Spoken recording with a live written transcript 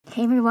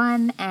Hey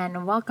everyone,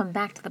 and welcome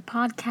back to the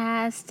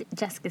podcast.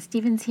 Jessica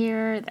Stevens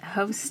here, the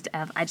host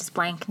of I Just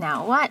Blank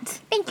Now What.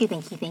 Thank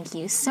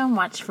you so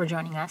much for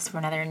joining us for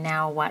another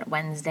Now What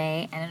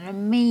Wednesday and an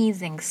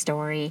amazing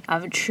story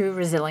of true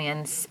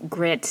resilience,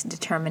 grit,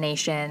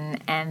 determination,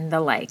 and the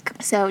like.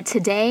 So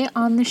today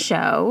on the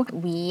show,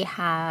 we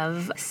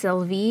have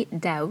Sylvie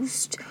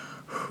Daoust,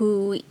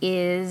 who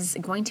is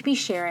going to be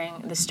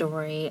sharing the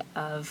story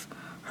of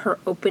her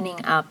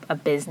opening up a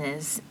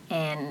business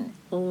and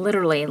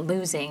literally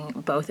losing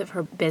both of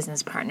her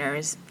business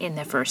partners in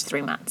the first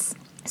 3 months.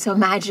 So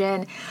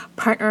imagine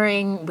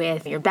partnering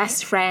with your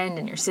best friend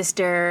and your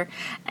sister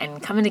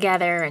and coming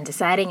together and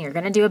deciding you're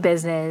going to do a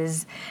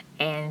business,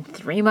 and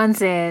 3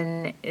 months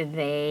in,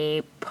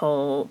 they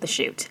pull the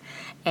chute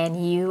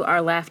and you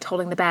are left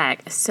holding the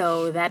bag.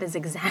 So that is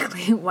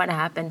exactly what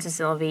happened to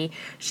Sylvie.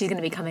 She's going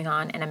to be coming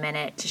on in a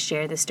minute to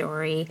share the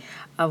story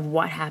of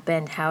what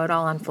happened, how it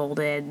all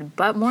unfolded,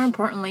 but more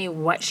importantly,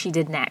 what she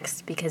did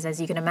next. Because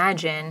as you can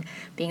imagine,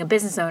 being a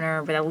business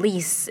owner with a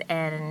lease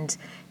and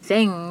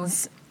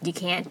things, you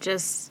can't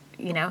just,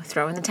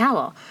 throw in the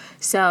towel.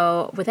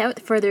 So without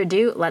further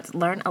ado, let's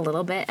learn a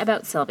little bit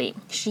about Sylvie.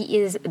 She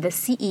is the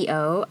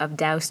CEO of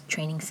Daoust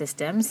Training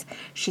Systems.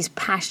 She's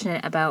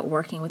passionate about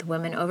working with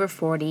women over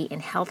 40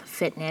 in health,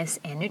 fitness,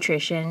 and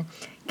nutrition,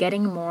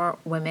 getting more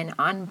women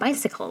on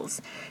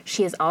bicycles.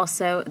 She is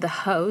also the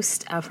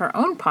host of her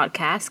own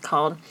podcast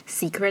called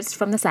Secrets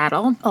from the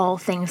Saddle, all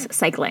things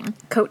cycling.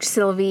 Coach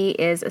Sylvie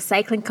is a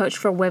cycling coach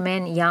for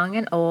women, young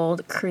and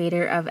old,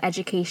 creator of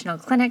educational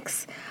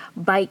clinics,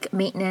 bike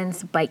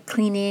maintenance, bike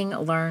cleaning,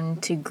 learn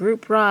to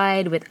group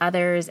ride with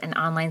others, and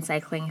online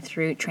cycling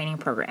through training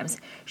programs.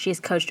 She has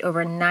coached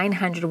over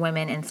 900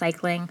 women in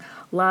cycling,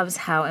 loves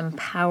how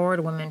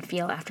empowered women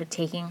feel after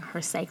taking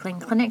her cycling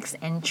clinics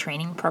and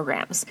training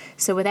programs.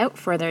 So without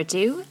further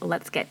ado,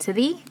 let's get to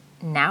the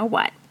now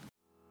what.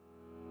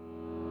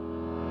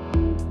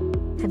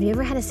 Have you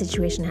ever had a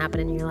situation happen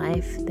in your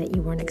life that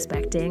you weren't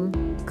expecting,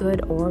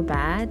 good or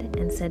bad,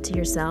 and said to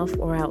yourself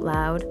or out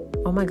loud,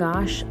 "Oh my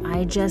gosh,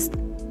 I just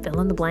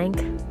fill in the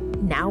blank.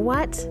 Now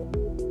what?"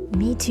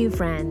 Me too,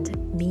 friend.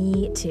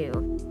 Me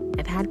too.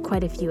 I've had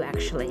quite a few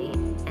actually,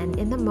 and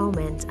in the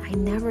moment, I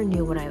never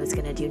knew what I was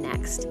going to do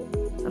next.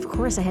 Of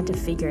course, I had to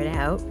figure it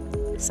out,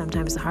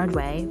 sometimes the hard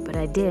way, but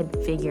I did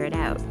figure it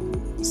out.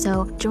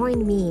 So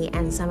join me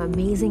and some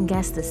amazing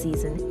guests this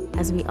season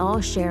as we all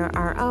share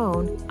our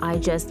own I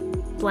just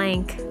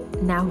blank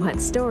now what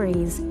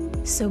stories,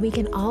 so we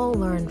can all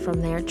learn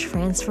from their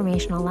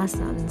transformational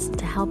lessons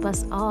to help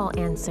us all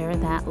answer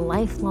that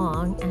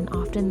lifelong and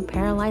often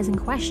paralyzing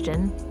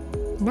question,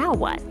 now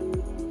what?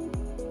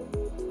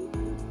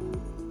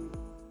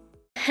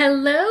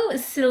 Hello,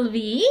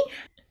 Sylvie.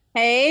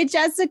 Hey,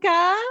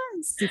 Jessica.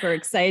 Super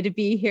excited to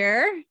be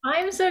here.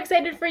 I'm so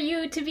excited for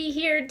you to be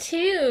here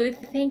too.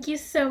 Thank you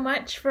so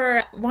much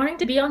for wanting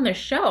to be on the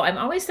show. I'm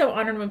always so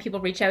honored when people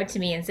reach out to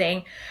me and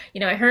saying,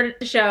 I heard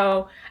the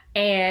show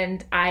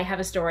and I have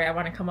a story, I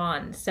want to come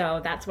on.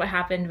 So that's what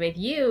happened with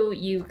you.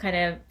 You kind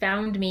of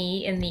found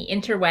me in the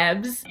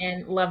interwebs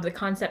and loved the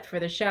concept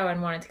for the show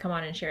and wanted to come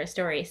on and share a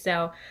story.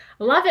 So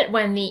I love it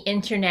when the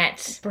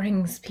internet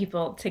brings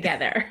people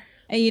together.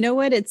 And you know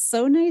what? It's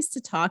so nice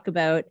to talk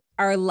about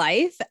our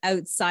life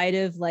outside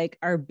of like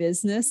our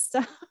business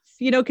stuff,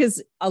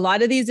 because a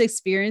lot of these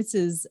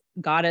experiences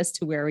got us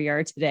to where we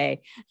are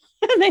today.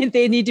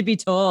 they need to be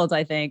told,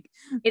 I think.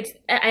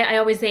 I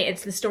always say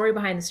it's the story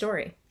behind the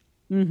story.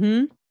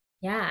 Mm-hmm.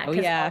 Yeah, Oh,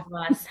 because yeah.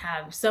 all of us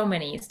have so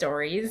many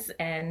stories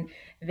and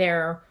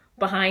they're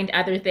behind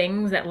other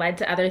things that led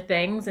to other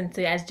things. And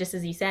so as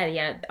you said,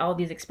 yeah, all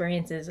these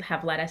experiences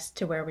have led us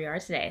to where we are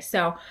today.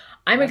 So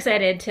I'm Yeah.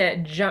 excited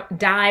to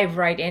dive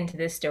right into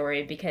this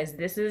story because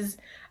this is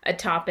a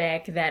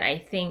topic that I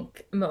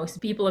think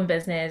most people in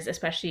business,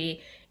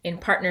 especially in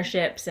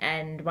partnerships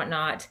and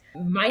whatnot,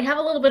 might have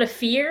a little bit of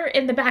fear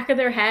in the back of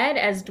their head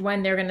as to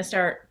when they're going to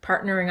start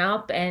partnering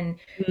up and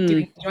Mm,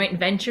 doing joint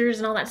ventures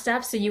and all that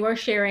stuff. So you are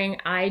sharing,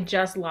 I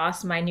just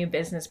lost my new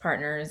business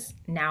partner's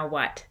now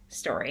what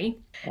story,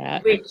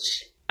 yeah.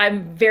 which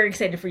I'm very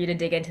excited for you to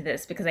dig into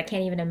this because I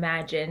can't even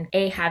imagine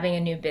having a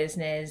new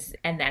business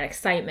and that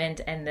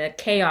excitement and the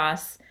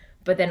chaos,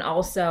 but then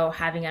also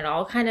having it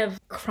all kind of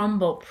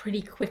crumble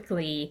pretty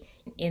quickly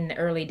in the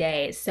early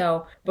days.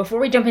 So before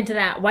we jump into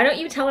that, why don't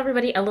you tell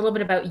everybody a little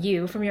bit about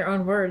you from your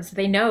own words so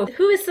they know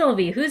who is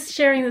Sylvie, who's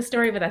sharing the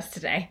story with us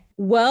today?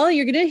 Well,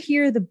 you're going to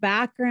hear the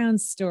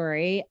background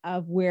story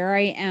of where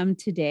I am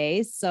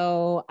today.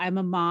 So, I'm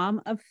a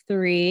mom of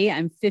three.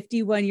 I'm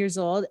 51 years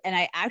old. And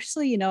I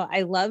actually,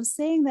 I love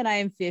saying that I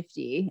am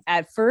 50.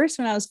 At first,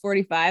 when I was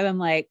 45, I'm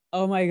like,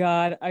 oh my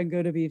God, I'm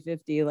going to be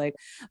 50.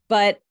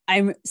 But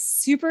I'm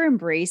super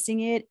embracing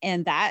it.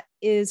 And that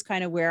is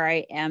kind of where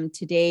I am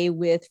today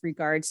with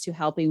regards to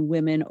helping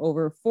women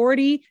over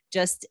 40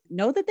 just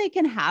know that they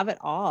can have it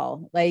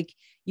all. Like,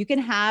 you can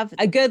have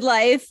a good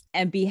life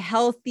and be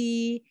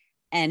healthy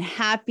and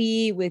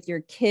happy with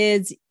your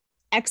kids,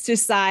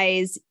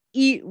 exercise,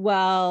 eat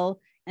well,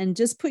 and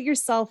just put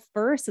yourself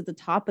first at the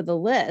top of the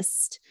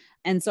list.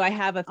 And so I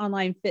have an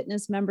online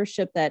fitness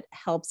membership that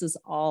helps us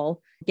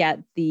all get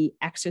the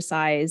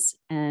exercise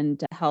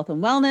and health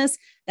and wellness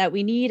that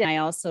we need. And I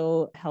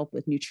also help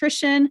with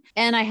nutrition,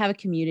 and I have a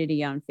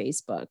community on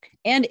Facebook.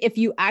 And if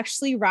you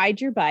actually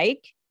ride your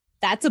bike,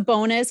 that's a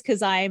bonus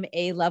because I'm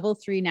a level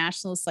 3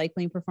 national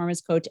cycling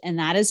performance coach. And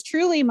that is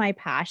truly my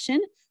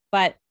passion.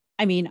 But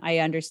I mean, I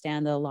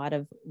understand that a lot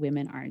of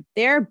women aren't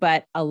there,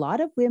 but a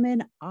lot of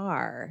women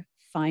are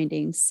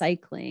finding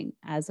cycling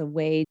as a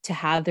way to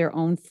have their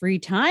own free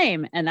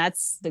time. And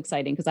that's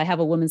exciting because I have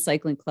a women's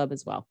cycling club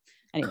as well.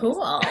 Anyways.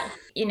 Cool.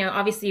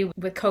 Obviously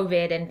with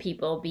COVID and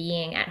people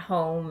being at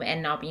home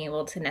and not being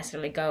able to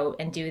necessarily go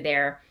and do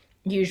their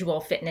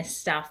usual fitness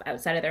stuff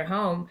outside of their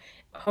home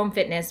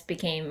fitness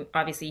became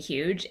obviously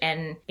huge.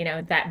 And,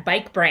 that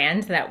bike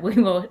brand that we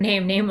will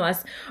name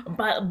nameless,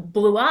 but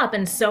blew up.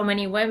 And so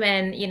many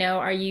women,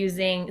 are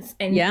using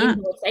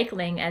indoor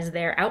cycling as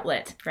their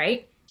outlet,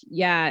 right?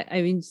 Yeah,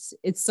 I mean,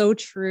 it's so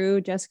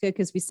true, Jessica,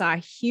 because we saw a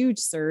huge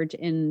surge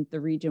in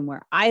the region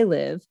where I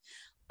live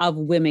of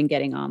women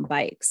getting on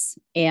bikes.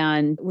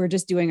 And we're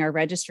just doing our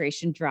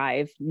registration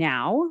drive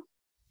now.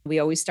 We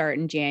always start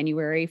in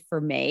January for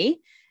May.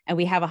 And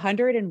we have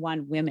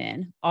 101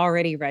 women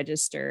already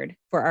registered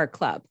for our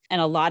club. And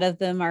a lot of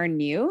them are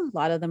new, a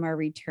lot of them are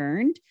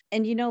returned.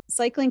 And,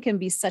 cycling can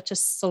be such a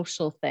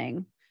social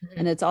thing. Mm-hmm.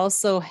 And it's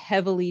also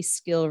heavily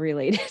skill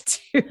related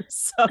too.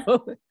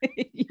 So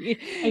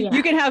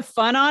you can have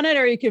fun on it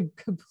or you could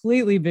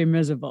completely be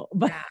miserable.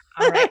 But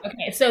all right.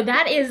 Okay. So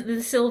that is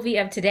the Sylvie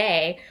of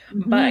today,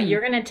 but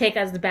you're going to take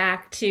us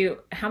back to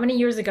how many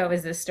years ago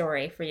is this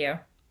story for you?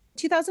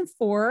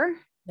 2004.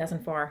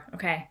 2004.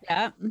 Okay.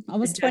 Yeah.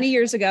 Almost 20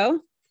 years ago.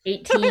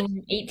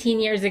 18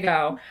 years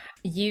ago,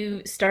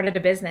 you started a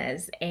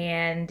business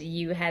and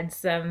you had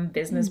some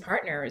business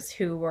partners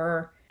who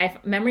were,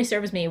 if memory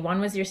serves me,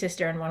 one was your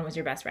sister and one was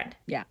your best friend.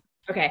 Yeah.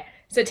 Okay.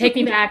 So take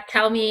me back.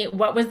 Tell me,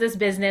 what was this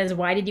business?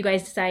 Why did you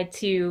guys decide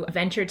to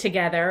venture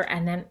together?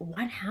 And then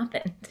what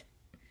happened?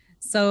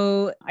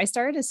 So I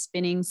started a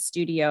spinning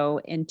studio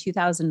in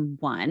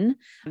 2001.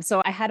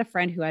 So I had a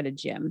friend who had a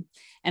gym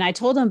and I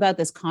told him about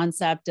this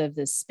concept of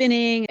the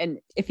spinning. And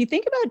if you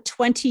think about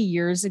 20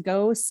 years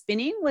ago,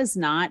 spinning was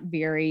not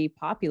very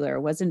popular.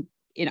 It wasn't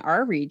in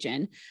our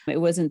region. It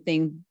wasn't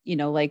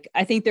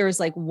I think there was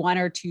like 1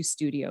 or 2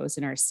 studios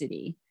in our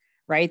city,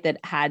 right, that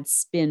had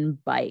spin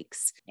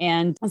bikes.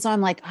 And so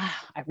I'm like,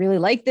 I really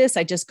like this.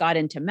 I just got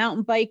into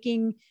mountain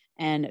biking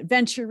and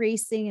adventure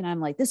racing. And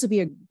I'm like, this would be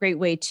a great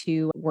way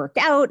to work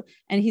out.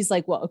 And he's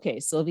like, well, okay,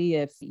 Sylvie,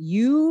 if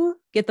you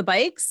get the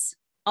bikes,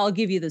 I'll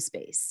give you the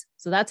space.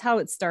 So that's how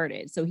it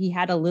started. So he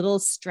had a little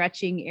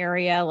stretching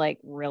area, like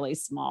really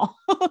small.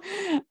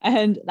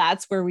 And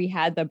that's where we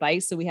had the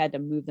bikes. So we had to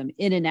move them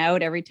in and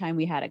out every time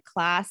we had a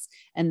class.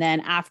 And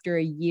then after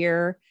a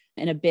year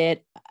and a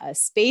bit, a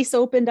space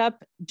opened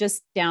up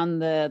just down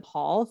the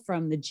hall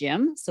from the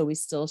gym. So we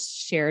still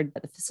shared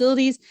the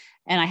facilities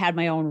and I had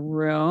my own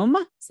room.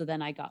 So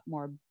then I got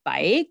more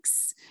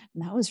bikes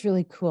and that was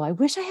really cool. I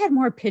wish I had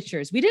more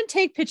pictures. We didn't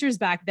take pictures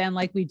back then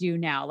like we do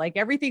now. Like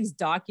everything's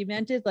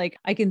documented. Like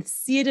I can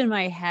see it in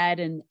my head.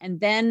 And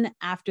then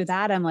after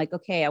that, I'm like,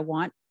 okay, I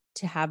want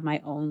to have my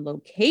own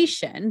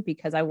location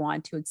because I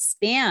want to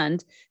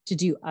expand to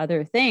do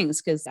other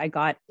things because I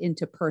got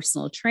into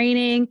personal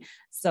training.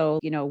 So,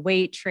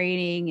 weight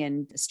training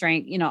and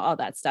strength, all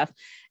that stuff.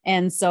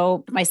 And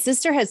so my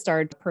sister had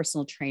started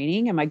personal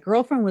training and my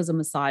girlfriend was a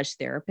massage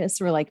therapist.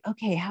 So we're like,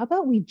 okay, how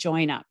about we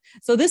join up?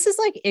 So this is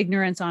like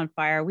ignorance on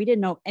fire. We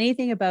didn't know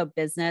anything about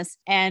business.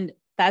 And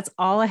that's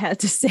all I had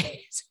to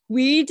say.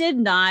 We did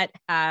not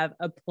have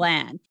a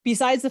plan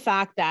besides the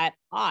fact that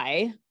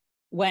I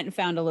went and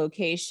found a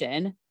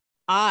location.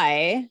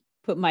 I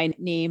put my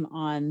name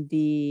on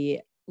the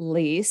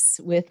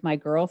lease with my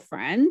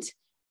girlfriend.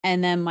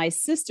 And then my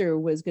sister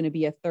was going to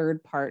be a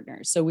third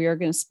partner. So we are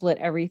going to split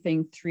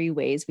everything 3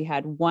 ways. We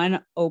had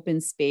 1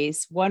 open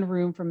space, 1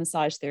 room for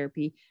massage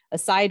therapy, a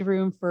side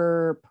room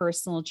for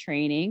personal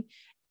training.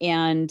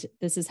 And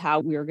this is how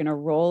we were going to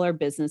roll our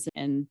business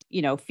and,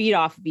 feed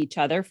off of each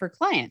other for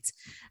clients.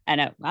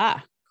 And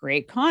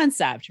great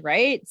concept,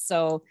 right?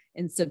 So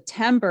in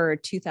September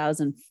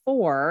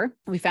 2004,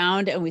 we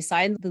found and we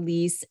signed the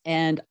lease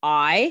and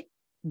I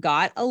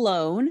got a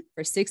loan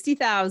for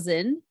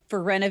 $60,000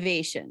 for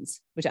renovations,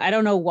 which I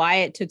don't know why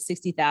it took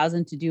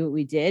 $60,000 to do what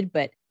we did,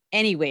 but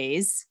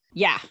anyways,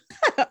 yeah,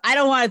 I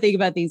don't want to think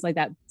about things like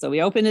that. So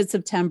we opened in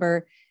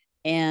September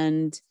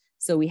and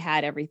so we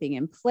had everything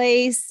in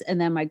place.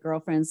 And then my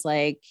girlfriend's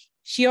like,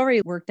 she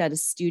already worked at a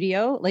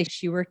studio, like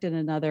she worked in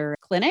another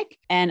clinic.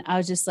 And I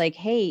was just like,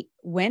 hey,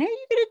 when are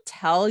you going to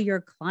tell your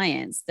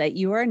clients that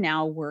you are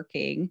now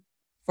working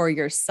for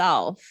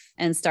yourself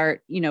and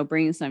start,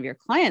 bringing some of your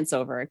clients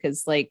over?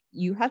 Because like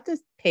you have to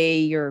pay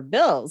your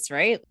bills,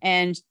 right?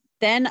 And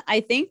then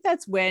I think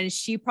that's when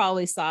she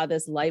probably saw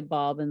this light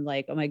bulb and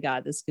like, oh my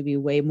God, this could be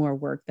way more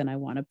work than I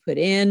want to put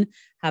in,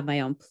 have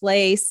my own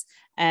place.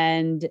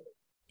 And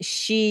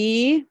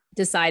she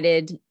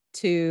decided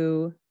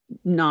to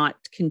not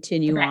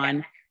continue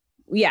on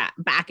yeah,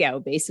 back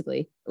out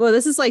basically. Well,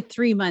 this is like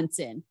 3 months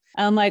in.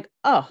 I'm like,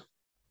 oh,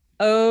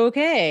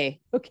 okay.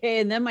 Okay.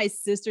 And then my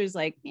sister's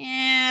like,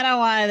 yeah, I don't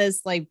want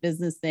this like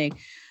business thing.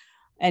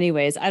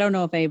 Anyways, I don't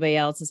know if anybody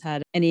else has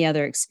had any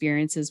other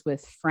experiences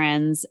with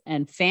friends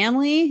and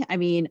family. I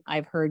mean,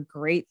 I've heard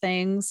great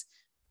things,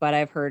 but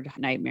I've heard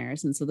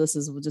nightmares. And so this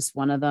is just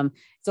one of them.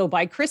 So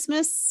by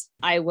Christmas,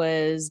 I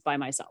was by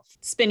myself,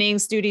 spinning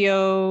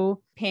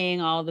studio, paying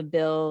all the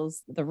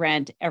bills, the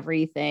rent,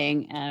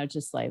 everything. And I was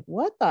just like,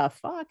 what the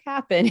fuck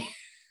happened?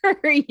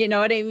 You know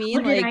what I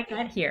mean? How did I Like,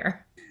 get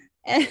here?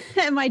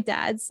 and my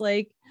dad's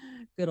like,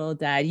 good old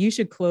dad, you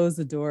should close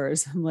the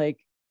doors. I'm like,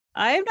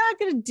 I'm not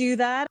going to do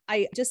that.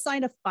 I just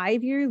signed a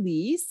 5-year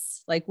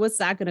lease. Like, what's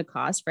that going to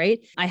cost?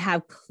 Right. I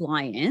have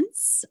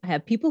clients, I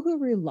have people who are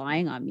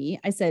relying on me.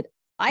 I said,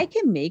 I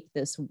can make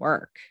this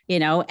work, you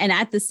know? And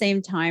at the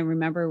same time,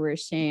 remember, we're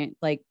saying,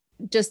 like,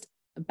 just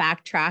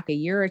backtrack a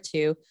year or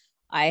two,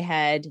 I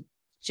had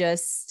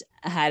just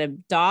had a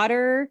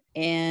daughter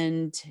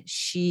and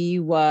she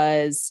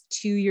was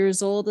 2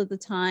 years old at the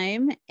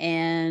time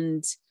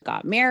and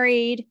got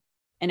married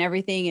and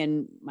everything.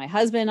 And my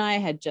husband and I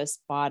had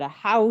just bought a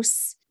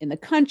house in the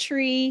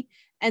country.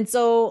 And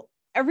so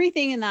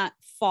everything in that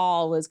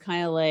fall was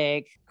kind of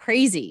like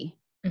crazy.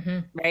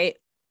 Right.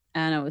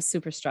 And it was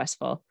super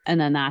stressful. And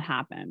then that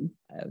happened.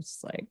 I was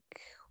like,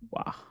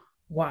 wow.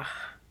 Wow.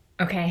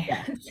 Okay.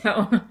 Yeah.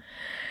 So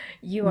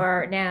you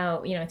are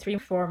now, 3,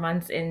 4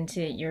 months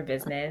into your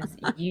business.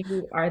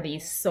 You are the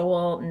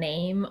sole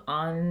name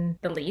on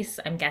the lease,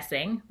 I'm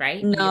guessing,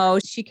 right? No,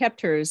 she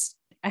kept hers.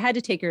 I had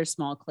to take her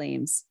small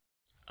claims.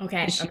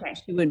 Okay. She, Okay.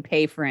 she wouldn't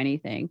pay for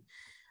anything.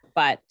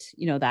 But,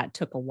 that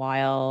took a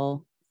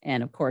while.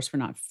 And of course, we're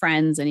not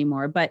friends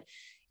anymore. But,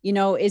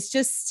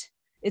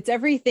 it's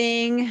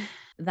everything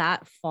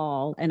that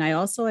fall. And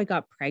I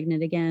got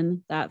pregnant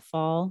again that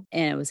fall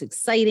and it was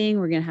exciting.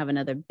 We're going to have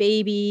another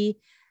baby.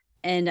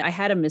 And I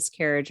had a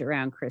miscarriage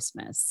around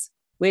Christmas,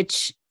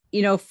 which,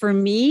 for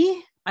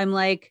me, I'm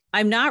like,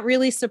 I'm not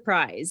really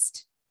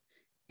surprised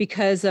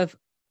because of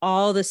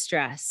all the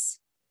stress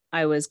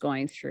I was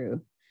going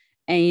through.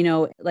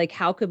 And, like,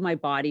 how could my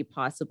body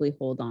possibly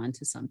hold on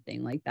to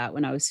something like that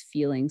when I was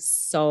feeling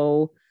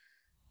so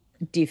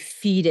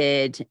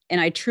defeated?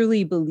 And I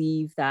truly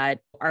believe that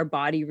our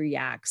body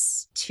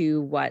reacts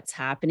to what's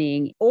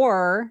happening,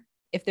 or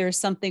if there's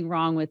something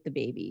wrong with the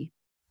baby,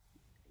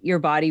 your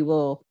body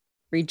will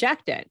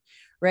reject it.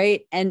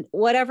 Right. And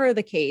whatever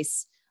the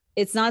case,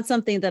 it's not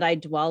something that I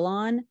dwell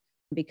on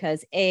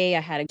because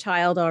I had a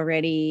child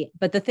already.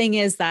 But the thing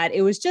is that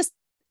it was just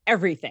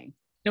everything.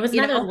 It was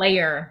You another know,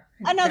 layer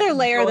that another was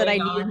layer that I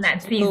going needed on to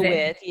that deal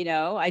season.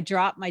 with. I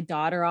dropped my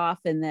daughter off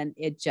and then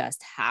it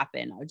just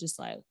happened. I was just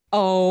like,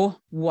 oh,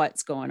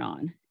 what's going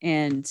on?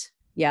 And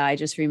yeah, I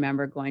just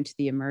remember going to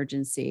the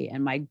emergency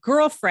and my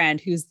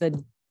girlfriend, who's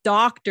the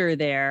doctor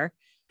there,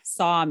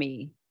 saw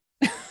me.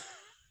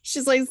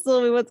 She's like,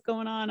 Sylvie, what's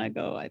going on? I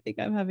go, I think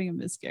I'm having a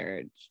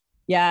miscarriage.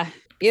 Yeah,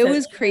 it So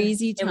was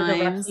crazy it was a rough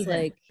times. season.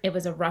 Like, It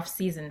was a rough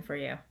season for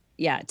you.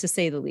 yeah, to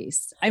say the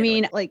least. I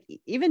mean, like,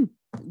 even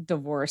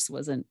divorce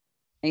wasn't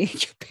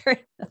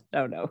compared. I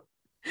don't know,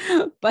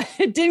 but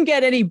it didn't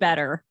get any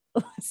better.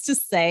 Let's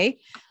just say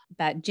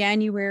that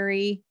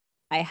January,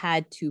 I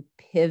had to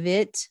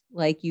pivot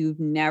like you've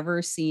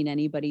never seen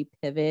anybody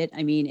pivot.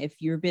 I mean, if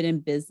you've been in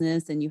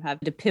business and you have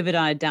to pivot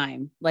on a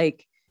dime,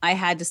 like I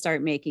had to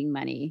start making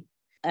money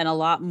and a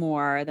lot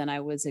more than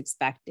I was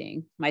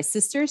expecting. My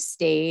sister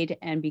stayed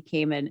and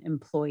became an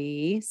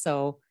employee.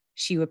 So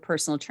she would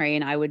personal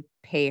train. I would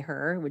pay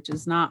her, which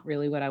is not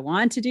really what I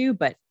wanted to do,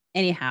 but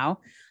anyhow.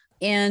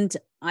 And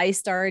I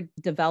started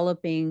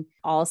developing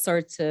all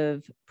sorts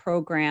of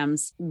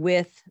programs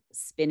with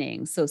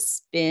spinning. So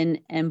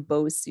spin and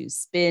Bosu,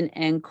 spin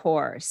and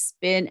core,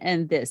 spin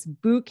and this,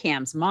 boot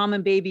camps, mom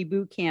and baby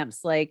boot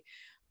camps. Like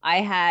I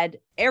had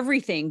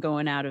everything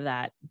going out of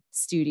that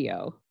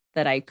studio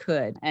that I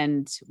could.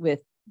 And with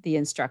the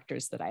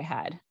instructors that I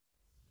had,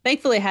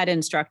 thankfully I had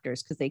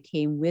instructors because they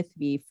came with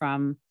me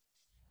from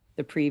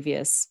the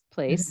previous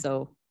place.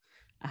 So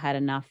I had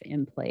enough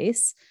in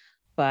place.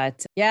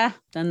 But yeah,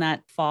 then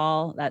that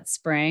fall, that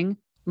spring,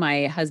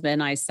 my husband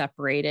and I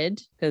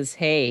separated because,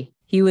 hey,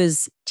 he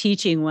was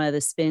teaching one of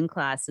the spin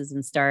classes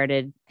and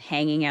started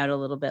hanging out a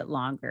little bit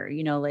longer,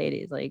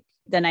 ladies. Like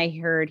then I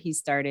heard he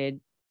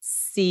started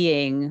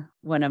seeing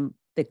one of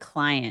the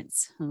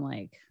clients. I'm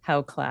like,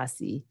 how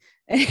classy.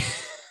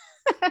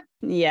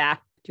 Yeah.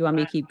 Do you want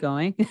me to keep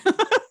going?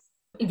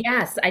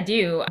 Yes, I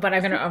do, but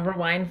I'm going to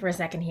rewind for a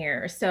second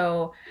here.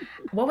 So,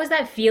 what was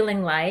that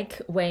feeling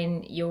like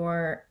when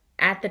your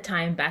at the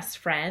time best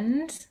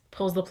friend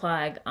pulls the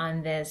plug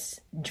on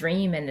this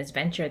dream and this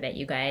venture that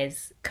you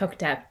guys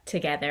cooked up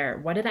together?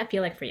 What did that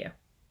feel like for you?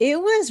 It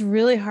was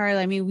really hard.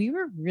 I mean, we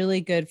were really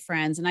good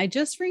friends. And I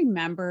just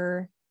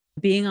remember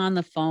being on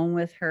the phone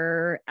with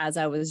her as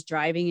I was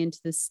driving into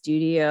the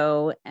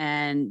studio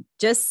and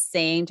just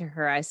saying to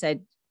her, I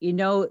said,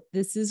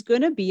 this is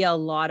going to be a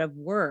lot of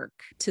work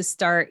to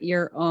start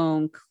your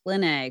own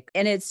clinic.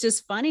 And it's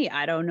just funny.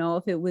 I don't know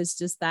if it was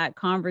just that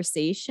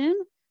conversation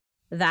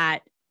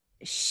that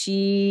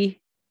she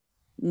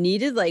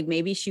needed, like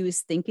maybe she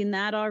was thinking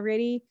that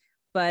already.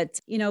 But,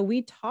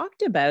 we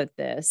talked about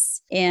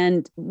this.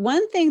 And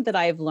one thing that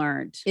I've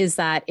learned is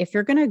that if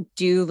you're going to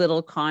do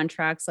little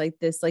contracts like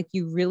this, like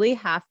you really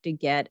have to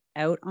get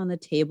out on the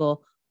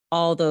table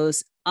all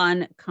those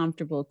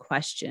uncomfortable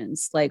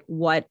questions. Like,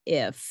 what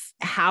if?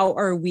 How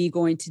are we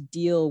going to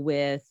deal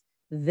with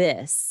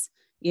this?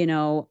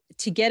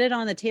 To get it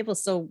on the table.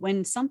 So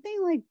when something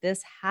like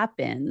this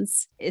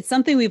happens, it's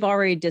something we've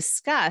already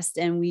discussed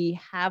and we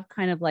have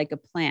kind of like a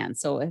plan.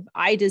 So if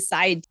I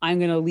decide I'm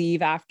going to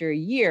leave after a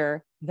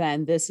year,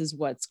 then this is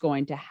what's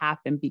going to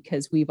happen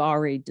because we've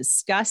already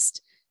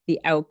discussed the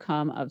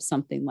outcome of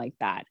something like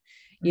that.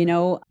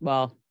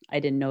 Well, I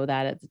didn't know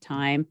that at the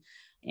time.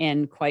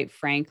 And quite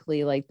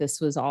frankly, like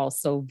this was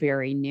also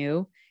very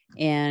new.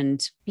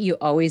 And you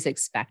always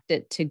expect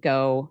it to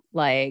go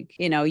like,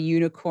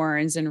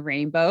 unicorns and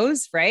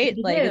rainbows, right?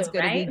 Like it's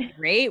going to be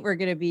great. We're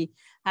going to be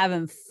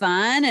having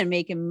fun and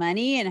making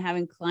money and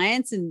having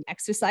clients and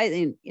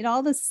exercising,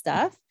 all this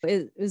stuff.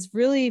 It was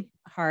really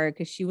hard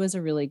because she was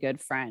a really good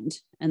friend.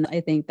 And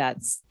I think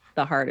that's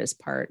the hardest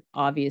part,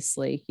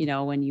 obviously,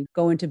 when you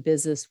go into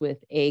business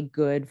with a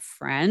good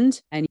friend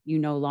and you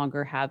no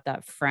longer have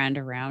that friend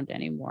around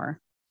anymore.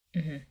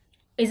 Mm-hmm.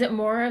 Is it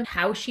more of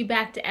how she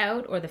backed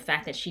out or the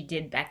fact that she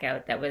did back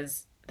out that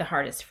was the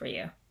hardest for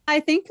you? I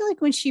think like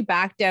when she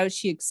backed out,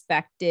 she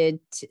expected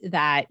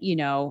that,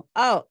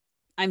 oh,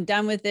 I'm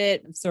done with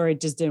it. I'm sorry, it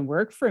just didn't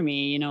work for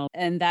me,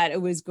 and that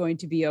it was going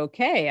to be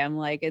okay. I'm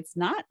like, it's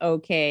not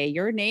okay.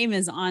 Your name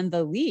is on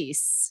the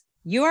lease.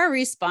 You are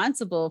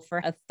responsible for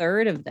a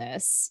third of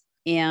this.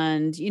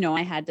 And,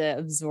 I had to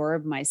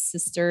absorb my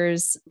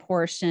sister's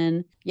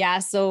portion. Yeah.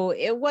 So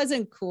it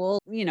wasn't cool.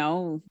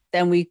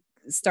 Then we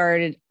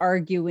started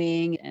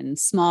arguing and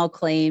small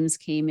claims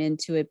came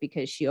into it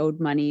because she owed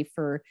money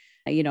for,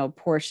 a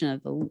portion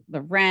of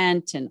the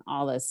rent and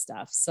all this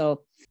stuff.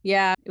 So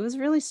yeah, it was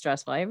really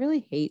stressful. I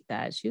really hate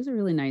that. She was a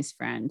really nice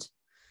friend.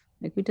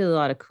 Like we did a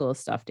lot of cool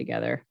stuff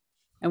together.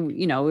 And,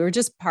 we were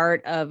just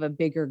part of a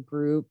bigger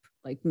group,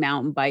 like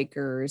mountain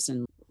bikers,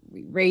 and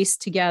we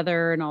raced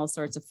together and all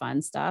sorts of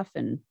fun stuff.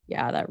 And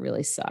yeah, that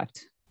really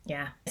sucked.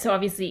 Yeah. So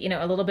obviously,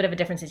 a little bit of a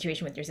different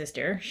situation with your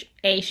sister.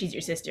 She's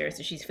your sister,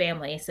 so she's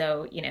family.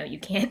 So, you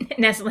can't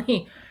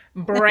necessarily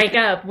break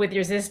up with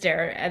your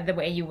sister the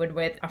way you would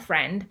with a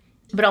friend.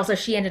 But also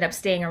she ended up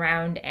staying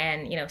around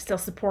and, still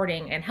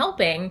supporting and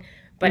helping,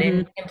 but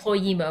in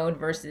employee mode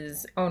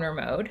versus owner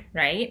mode,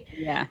 right?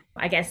 Yeah.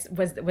 I guess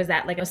was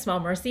that like a small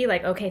mercy?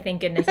 Like, okay,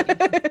 thank goodness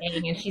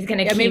and she's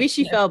gonna keep, maybe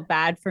she felt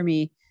bad for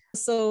me.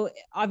 So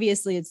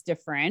obviously it's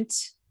different,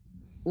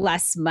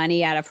 less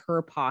money out of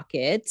her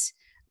pocket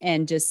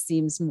and just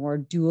seems more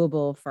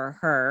doable for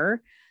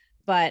her.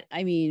 But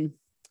I mean,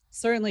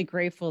 certainly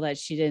grateful that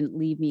she didn't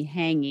leave me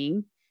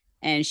hanging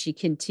and she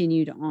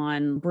continued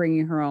on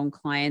bringing her own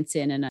clients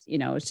in. And,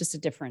 it's just a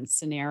different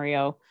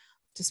scenario,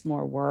 just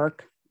more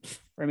work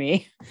for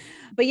me.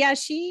 But yeah,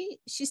 she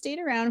stayed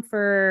around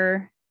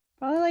for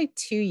probably like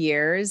 2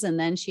 years. And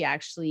then she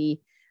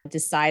actually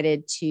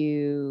decided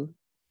to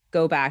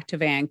go back to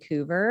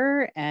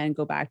Vancouver and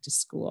go back to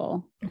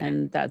school. Okay.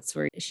 And that's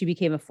where she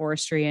became a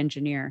forestry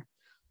engineer.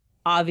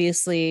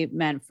 Obviously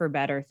meant for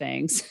better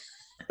things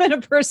than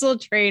a personal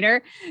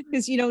trainer.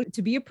 Because,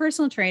 to be a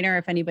personal trainer,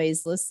 if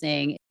anybody's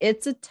listening,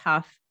 it's a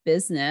tough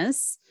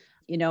business,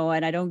 and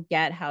I don't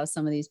get how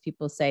some of these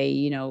people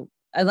say,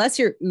 unless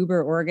you're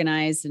uber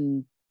organized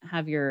and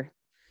have your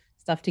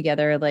stuff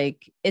together,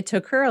 like it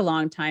took her a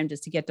long time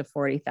just to get to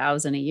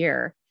 40,000 a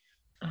year.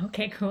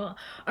 Okay, cool.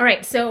 All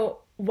right.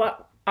 So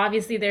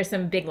obviously there's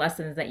some big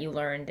lessons that you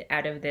learned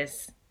out of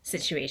this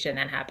situation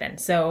that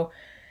happened. So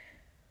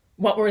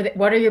what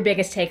are your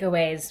biggest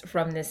takeaways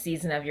from this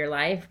season of your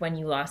life when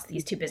you lost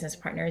these two business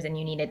partners and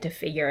you needed to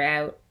figure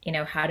out,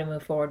 how to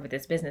move forward with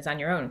this business on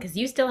your own? Because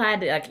you still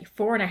had like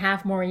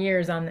 4.5 more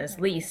years on this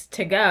lease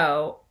to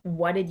go.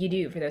 What did you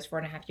do for those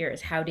 4.5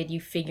 years? How did you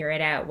figure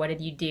it out? What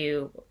did you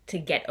do to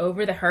get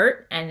over the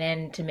hurt and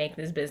then to make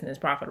this business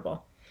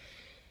profitable?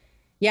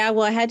 Yeah,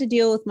 well, I had to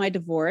deal with my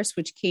divorce,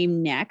 which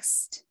came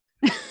next.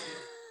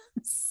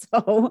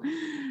 So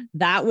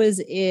that was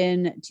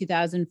in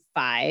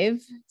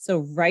 2005. So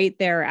right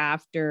there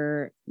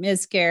after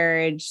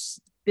miscarriage,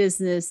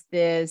 business,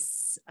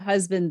 this,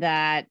 husband,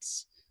 that,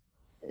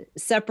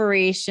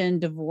 separation,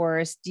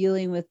 divorce,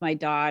 dealing with my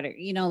daughter,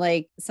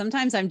 like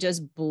sometimes I'm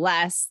just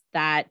blessed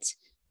that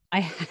I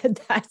had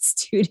that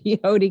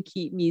studio to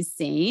keep me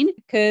sane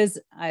because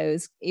I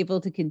was able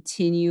to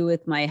continue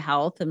with my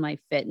health and my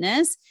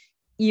fitness,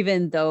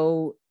 even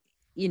though,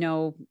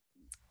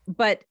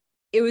 but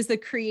it was the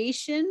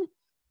creation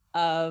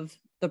of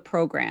the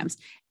programs.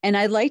 And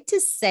I like to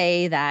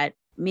say that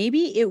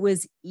maybe it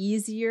was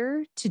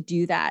easier to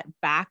do that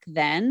back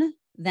then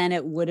than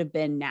it would have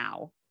been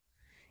now.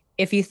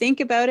 If you think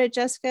about it,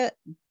 Jessica,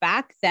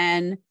 back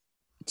then,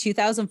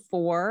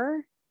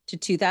 2004 to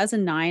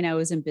 2009, I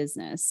was in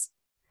business.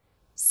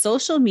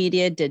 Social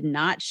media did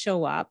not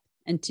show up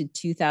until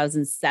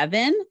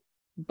 2007.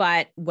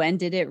 But when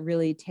did it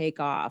really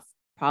take off?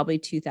 probably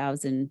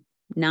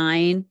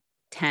 2009,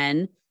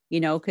 10,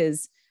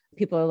 because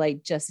people are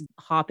like just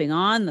hopping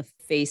on the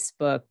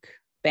Facebook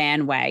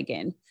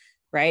bandwagon.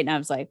 Right. And I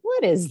was like,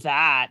 what is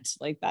that?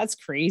 Like, that's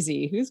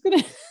crazy. Who's going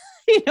to,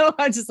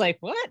 I was just like,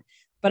 what?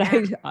 But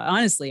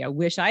I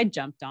wish I'd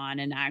jumped on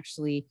and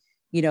actually,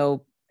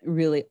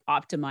 really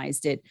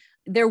optimized it.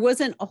 There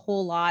wasn't a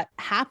whole lot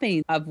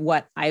happening of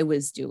what I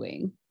was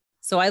doing.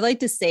 So I like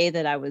to say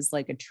that I was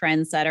like a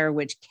trendsetter,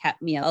 which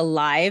kept me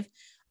alive.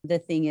 The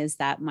thing is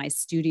that my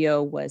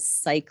studio was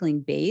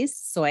cycling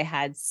based. So I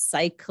had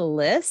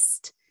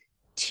cyclists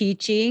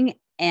teaching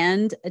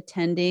and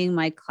attending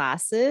my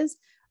classes.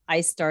 I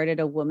started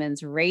a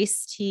women's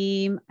race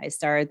team. I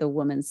started the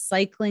women's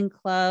cycling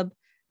club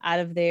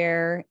out of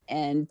there.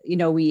 And,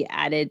 we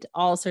added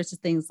all sorts of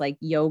things like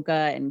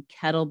yoga and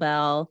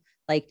kettlebell.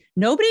 Like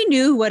nobody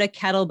knew what a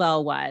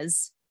kettlebell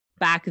was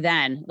back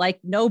then. Like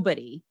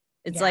nobody.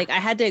 It's like I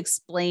had to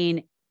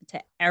explain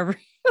to everyone,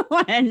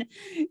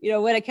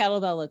 what a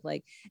kettlebell looked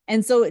like.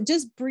 And so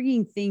just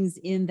bringing things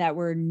in that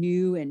were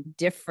new and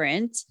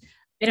different.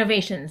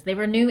 Innovations. They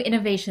were new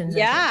innovations.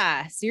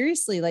 Yeah,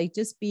 seriously, like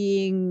just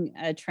being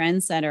a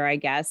trendsetter, I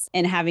guess,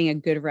 and having a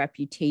good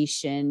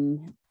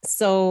reputation.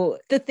 So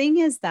the thing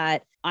is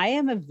that I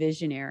am a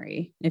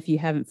visionary, if you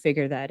haven't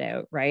figured that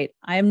out, right?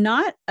 I am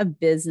not a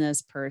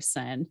business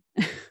person.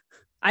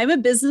 I'm a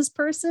business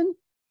person,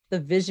 the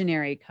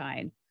visionary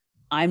kind.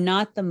 I'm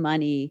not the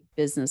money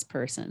business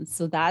person.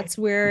 So that's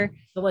where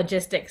the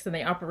logistics and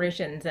the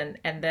operations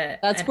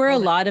that's where a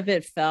lot of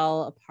it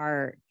fell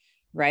apart,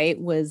 right?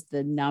 Was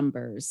the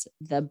numbers,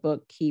 the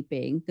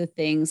bookkeeping, the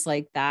things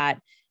like that.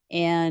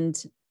 And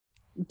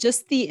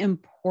just the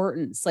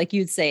importance, like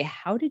you'd say,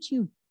 how did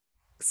you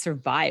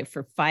survive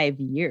for 5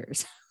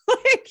 years?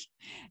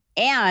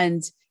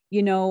 And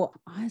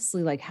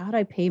honestly, like, how did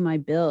I pay my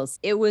bills?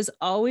 It was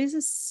always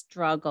a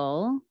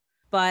struggle,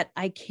 but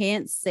I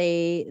can't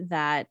say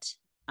that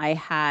I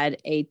had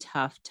a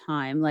tough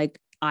time. Like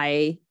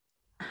I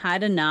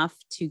had enough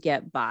to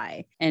get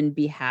by and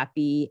be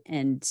happy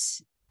and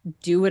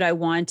do what I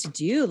wanted to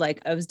do.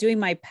 Like I was doing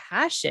my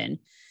passion.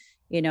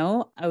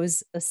 I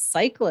was a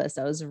cyclist.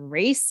 I was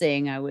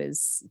racing. I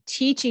was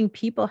teaching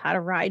people how to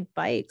ride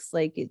bikes.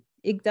 Like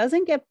it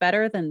doesn't get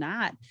better than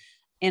that.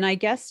 And I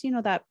guess,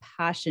 that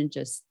passion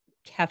just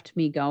kept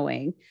me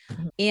going.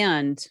 Mm-hmm.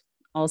 And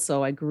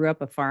also I grew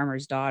up a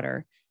farmer's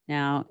daughter.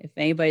 Now, if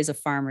anybody's a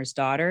farmer's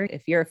daughter,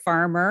 if you're a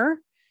farmer,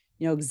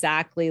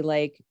 exactly,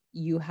 like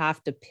you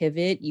have to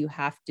pivot, you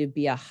have to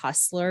be a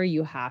hustler,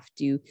 you have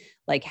to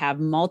like have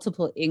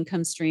multiple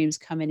income streams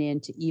coming in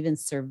to even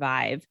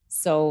survive.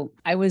 So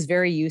I was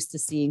very used to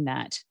seeing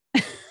that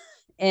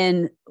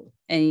and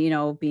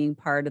being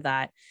part of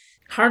that.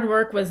 Hard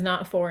work was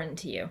not foreign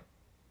to you.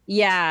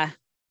 Yeah.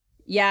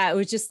 It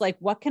was just like,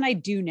 what can I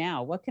do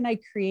now? What can I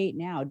create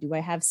now? Do I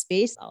have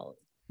space? I'll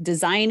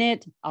design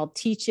it. I'll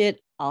teach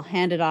it. I'll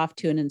hand it off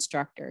to an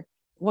instructor.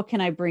 What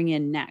can I bring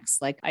in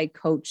next? Like I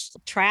coached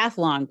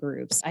triathlon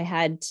groups. I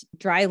had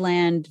dry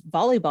land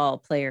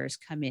volleyball players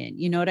come in,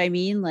 you know what I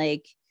mean?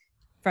 Like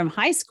from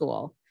high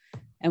school.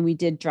 And we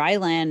did dry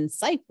land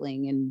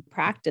cycling and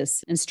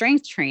practice and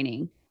strength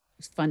training. It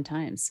was fun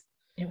times.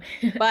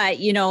 But,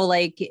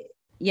 like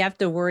you have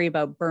to worry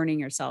about burning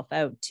yourself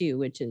out too,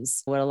 which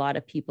is what a lot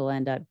of people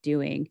end up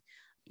doing.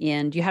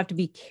 And you have to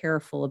be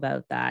careful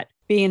about that.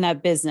 Being in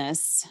that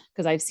business,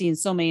 because I've seen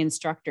so many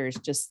instructors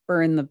just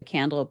burn the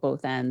candle at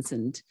both ends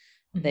and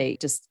they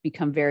just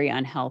become very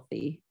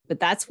unhealthy. But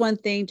that's one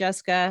thing,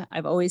 Jessica,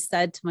 I've always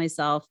said to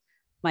myself,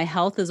 my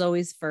health is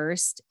always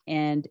first.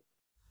 And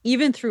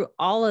even through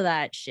all of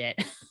that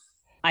shit,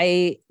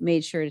 I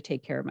made sure to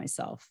take care of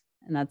myself.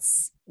 And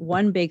that's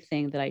one big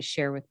thing that I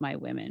share with my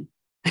women.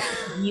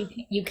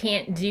 You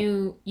can't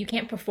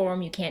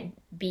perform, you can't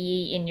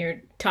be in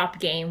your top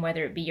game,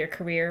 whether it be your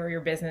career or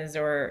your business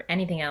or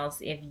anything else,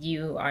 if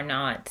you are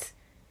not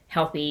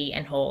healthy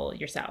and whole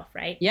yourself,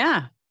 right?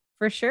 Yeah,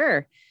 for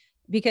sure.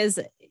 Because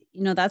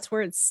that's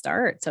where it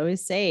starts. I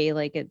always say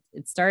like it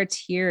starts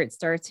here, it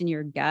starts in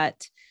your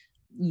gut.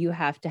 You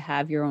have to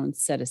have your own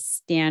set of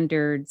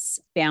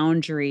standards,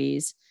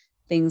 boundaries,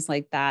 things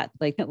like that.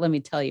 Like, let me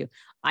tell you,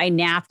 I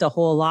napped a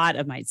whole lot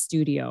of my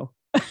studio.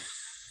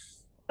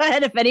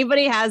 But if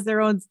anybody has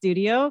their own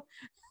studio,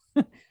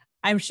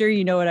 I'm sure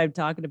you know what I'm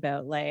talking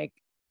about. Like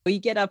we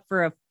get up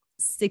for a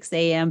 6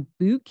 a.m.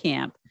 boot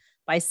camp.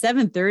 By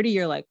 7:30,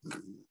 you're like,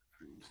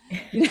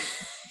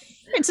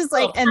 it's just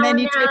like, and then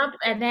you nap,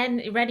 and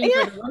then ready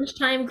for the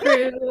lunchtime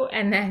crew.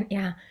 And then,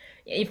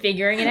 you're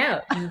figuring it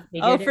out.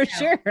 For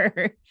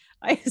sure.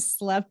 I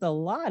slept a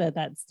lot at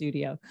that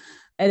studio.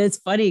 And it's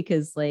funny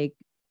because like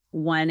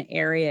one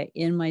area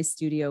in my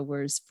studio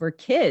was for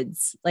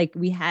kids. Like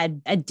we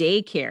had a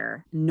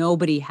daycare.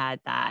 Nobody had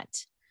that.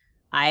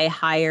 I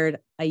hired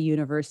a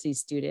university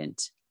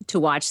student to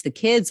watch the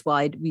kids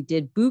while we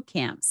did boot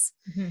camps.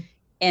 Mm-hmm.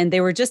 And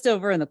they were just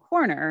over in the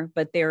corner,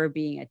 but they were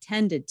being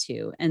attended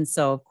to. And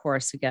so of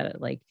course we got it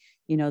like,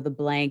 the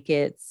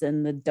blankets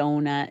and the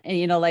donut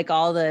and, like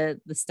all the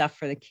stuff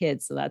for the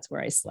kids. So that's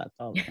where I slept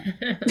all the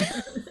time.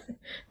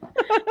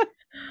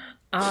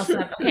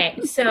 Awesome. Okay,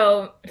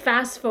 so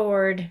fast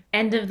forward,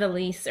 end of the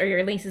lease, or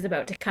your lease is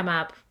about to come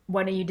up.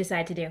 What do you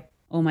decide to do?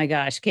 Oh my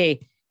gosh.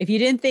 Okay. If you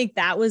didn't think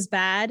that was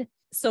bad,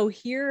 so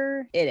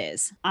here it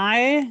is.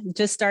 I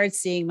just started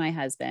seeing my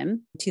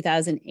husband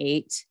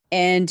 2008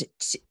 and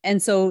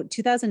so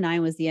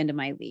 2009 was the end of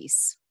my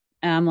lease.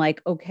 And I'm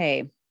like,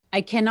 okay,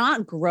 I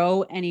cannot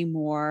grow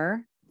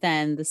anymore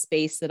than the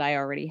space that I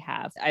already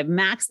have. I've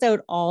maxed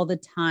out all the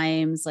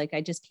times. Like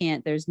I just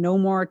can't, there's no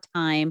more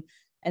time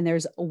and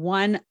there's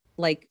one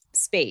like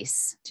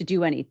space to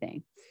do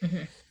anything.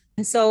 Hmm.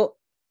 And so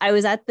I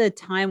was at the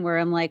time where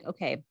I'm like,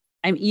 okay,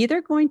 I'm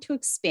either going to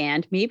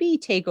expand, maybe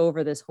take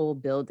over this whole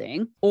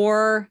building,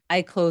 or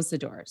I close the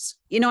doors.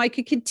 I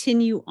could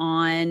continue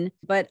on,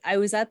 but I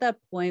was at that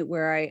point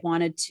where I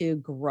wanted to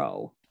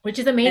grow. Which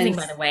is amazing,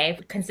 And by the way,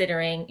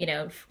 considering,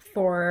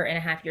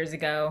 4.5 years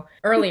ago,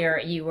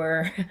 earlier, you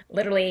were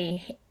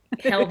literally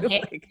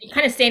like,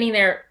 kind of standing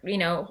there,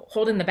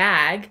 holding the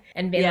bag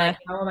and being like,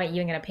 yeah. how am I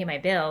even going to pay my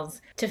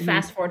bills? To Mhm.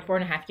 fast forward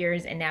 4.5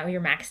 years, and now you're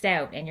maxed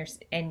out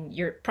and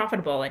you're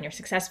profitable and you're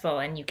successful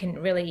and you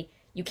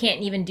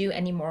can't even do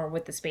any more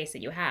with the space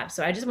that you have.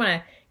 So I just want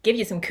to give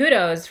you some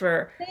kudos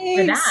for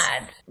Thanks.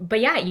 that.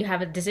 But yeah, you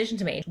have a decision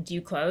to make. Do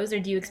you close or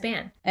do you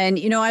expand? And,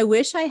 I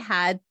wish I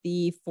had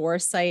the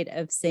foresight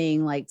of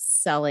saying like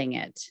selling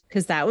it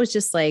because that was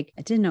just like,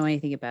 I didn't know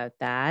anything about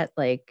that.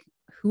 Like,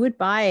 who would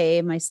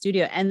buy my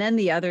studio? And then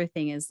the other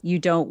thing is, you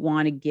don't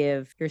want to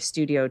give your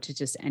studio to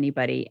just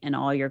anybody and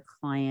all your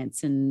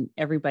clients and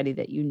everybody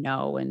that you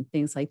know and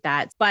things like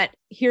that. But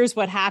here's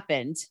what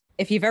happened.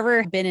 If you've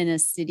ever been in a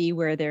city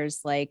where there's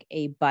like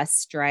a bus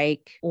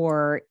strike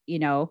or,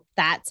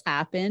 that's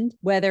happened,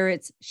 whether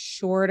it's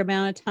short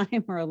amount of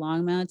time or a long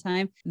amount of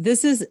time,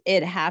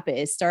 it happened.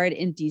 It started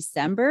in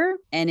December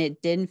and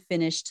it didn't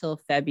finish till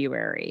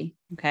February.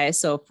 Okay.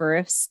 So for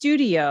a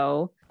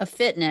studio, a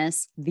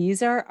fitness,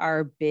 these are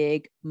our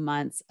big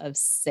months of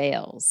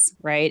sales,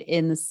 right?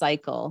 In the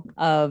cycle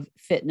of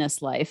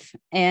fitness life.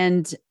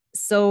 And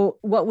so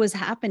what was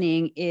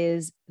happening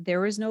is there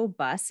was no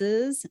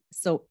buses.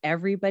 So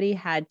everybody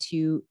had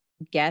to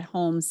get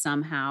home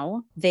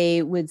somehow.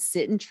 They would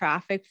sit in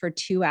traffic for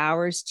 2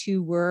 hours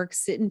to work,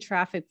 sit in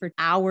traffic for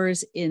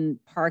hours in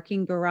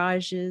parking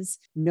garages.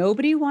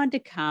 Nobody wanted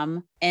to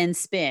come and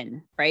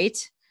spin,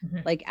 right?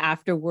 Mhm. Like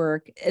after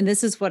work. And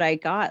this is what I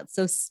got.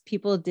 So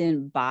people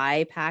didn't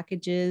buy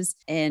packages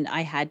and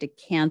I had to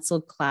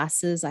cancel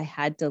classes. I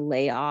had to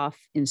lay off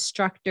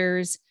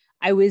instructors.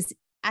 I was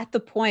at the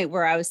point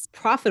where I was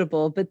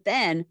profitable, but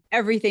then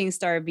everything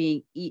started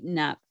being eaten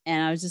up.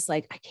 And I was just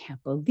like, I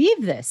can't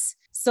believe this.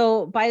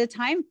 So by the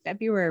time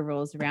February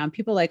rolls around,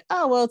 people are like,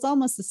 oh, well, it's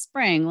almost the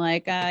spring.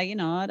 Like, I'm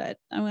not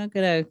going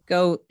to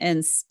go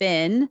and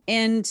spin.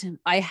 And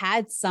I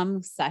had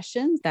some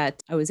sessions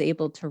that I was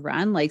able to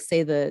run, like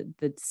say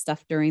the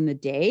stuff during the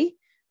day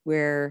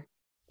where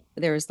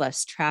there was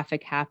less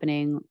traffic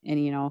happening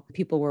and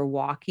people were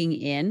walking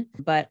in,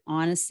 but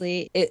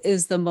honestly it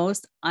is the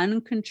most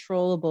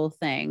uncontrollable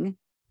thing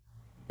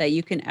that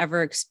you can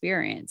ever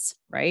experience,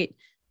 right?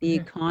 The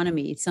Mhm.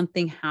 economy,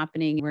 something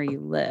happening where you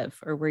live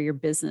or where your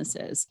business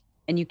is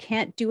and you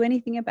can't do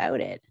anything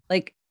about it,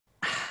 like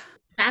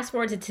Fast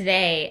forward to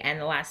today and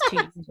the last 2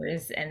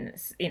 years, and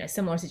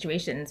similar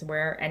situations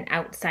where an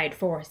outside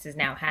force is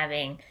now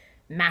having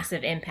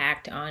massive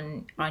impact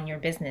on your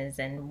business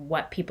and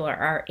what people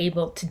are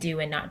able to do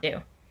and not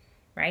do,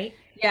 right?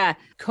 yeah,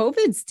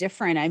 COVID's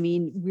different. I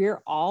mean,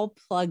 we're all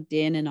plugged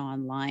in and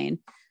online.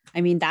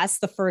 I mean, that's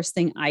the first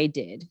thing I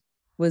did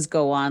was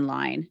go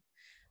online.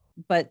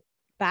 But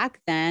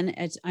back then,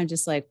 I'm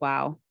just like,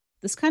 wow,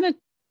 this kind of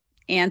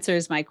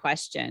answers my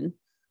question.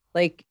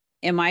 Like,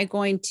 am I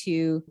going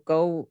to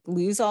go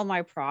lose all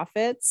my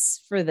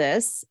profits for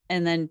this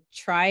and then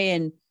try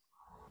and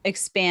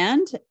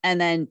expand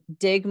and then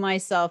dig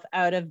myself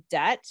out of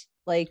debt?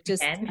 Like,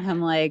 just, Again.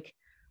 I'm like,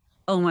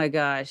 oh my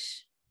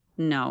gosh,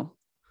 no.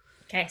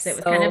 Okay, so it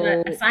was kind of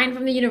a So sign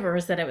from the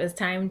universe that it was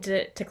time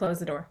to close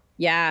the door.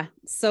 yeah.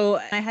 So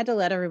I had to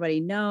let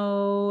everybody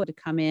know to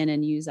come in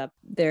and use up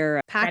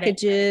their Credit.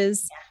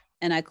 packages.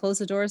 And I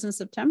closed the doors in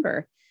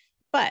September.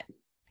 But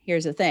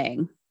here's the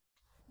thing,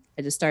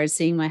 I just started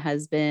seeing my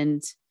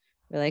husband.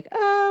 We're like,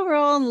 oh, we're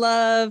all in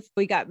love.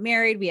 We got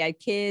married, we had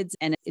kids,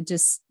 and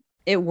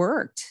it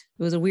worked.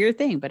 It was a weird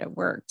thing, but it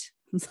worked.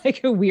 It's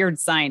like a weird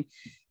sign.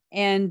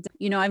 And,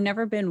 I've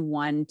never been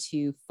one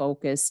to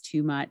focus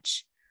too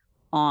much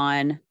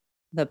on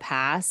the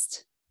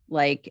past.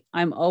 Like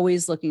I'm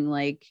always looking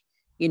like,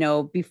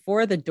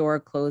 before the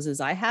door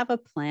closes, I have a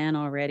plan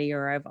already,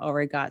 or I've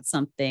already got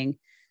something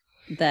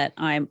that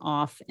I'm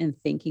off and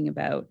thinking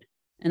about.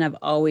 And I've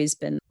always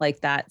been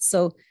like that.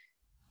 So,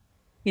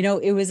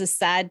 it was a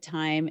sad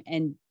time.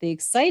 And the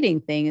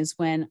exciting thing is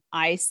when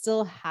I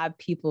still have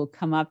people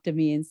come up to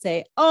me and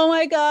say, oh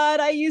my God,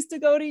 I used to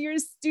go to your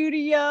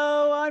studio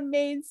on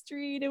Main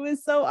Street. It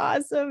was so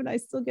awesome. And I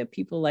still get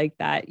people like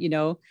that,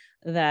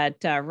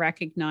 that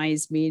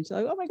recognize me. It's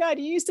like, oh my God,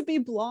 you used to be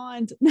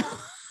blonde.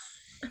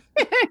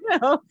 I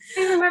know.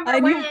 I remember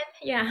And when,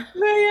 yeah.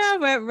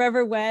 yeah,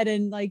 River Wet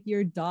and like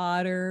your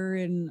daughter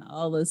and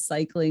all the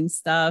cycling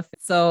stuff.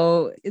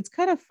 So it's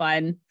kind of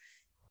fun,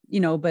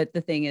 but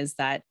the thing is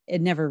that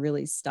it never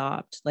really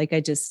stopped. Like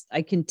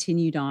I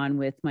continued on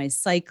with my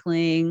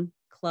cycling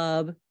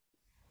club,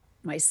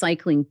 my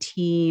cycling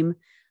team.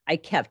 I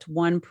kept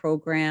one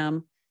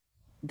program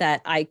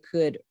that I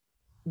could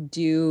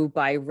do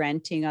by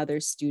renting other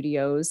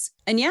studios.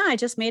 And yeah, I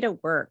just made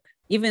it work,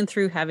 even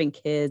through having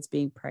kids,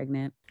 being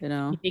pregnant,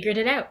 You figured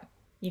it out.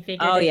 You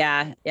figured Oh it.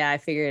 yeah. Yeah, I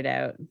figured it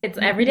out. It's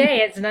every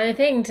day. It's another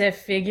thing to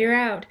figure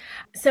out.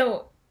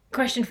 So,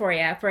 question for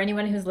you, for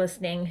anyone who's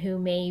listening who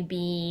may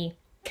be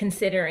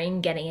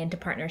considering getting into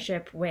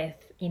partnership with,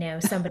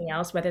 somebody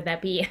else, whether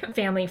that be a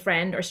family,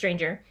 friend, or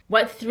stranger,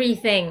 what three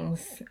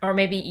things, or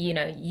maybe,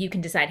 you can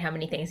decide how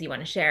many things you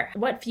want to share.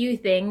 What few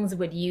things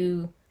would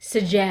you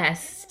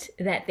suggest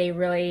that they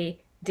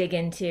really dig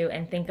into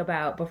and think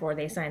about before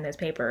they sign those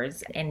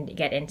papers and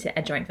get into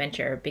a joint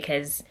venture?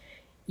 Because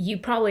you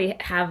probably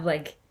have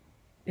like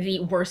the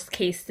worst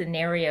case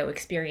scenario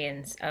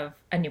experience of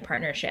a new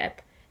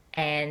partnership.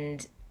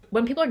 And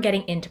when people are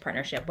getting into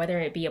partnership, whether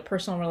it be a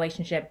personal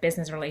relationship,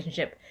 business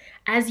relationship,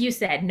 as you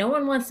said, no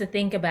one wants to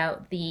think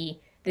about the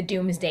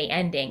doomsday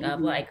ending of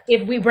Mhm. like,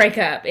 if we break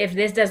up, if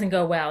this doesn't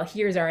go well,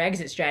 here's our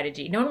exit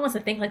strategy. No one wants to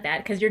think like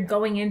that because you're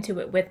going into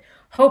it with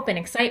hope and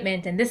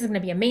excitement and this is going to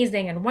be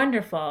amazing and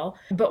wonderful.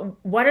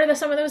 But what are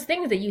some of those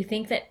things that you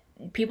think that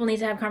people need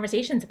to have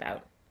conversations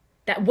about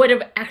that would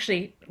have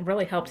actually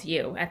really helped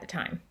you at the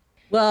time?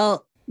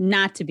 Well,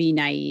 not to be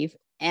naive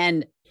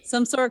and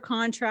some sort of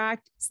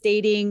contract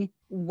stating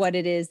what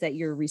it is that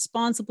you're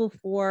responsible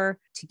for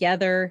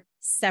together,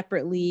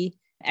 separately,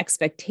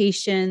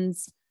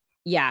 expectations.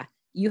 Yeah,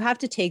 you have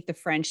to take the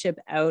friendship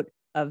out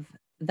of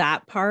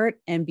that part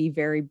and be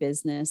very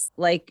business,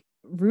 like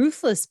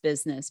ruthless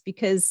business,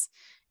 because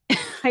I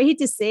hate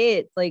to say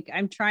it, like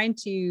I'm going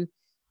to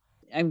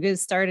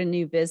start a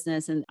new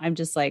business and I'm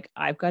just like,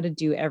 I've got to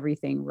do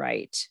everything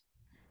right.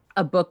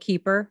 A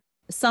bookkeeper,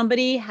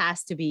 somebody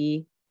has to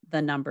be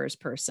the numbers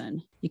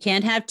person. You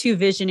can't have two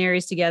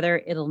visionaries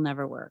together. It'll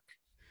never work.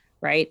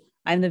 Right.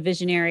 I'm the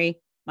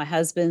visionary. My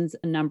husband's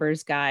a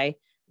numbers guy.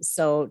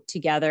 So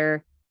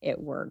together it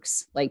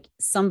works. Like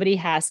somebody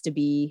has to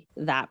be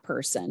that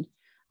person.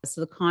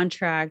 So the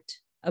contract,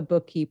 a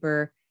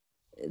bookkeeper,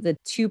 the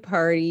two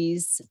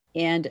parties,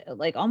 and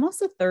like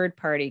almost a third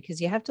party,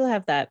 because you have to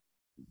have that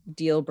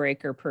deal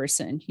breaker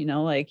person,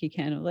 like you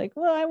kind of like,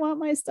 well, I want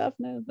my stuff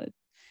now, but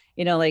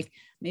like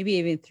maybe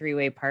even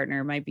three-way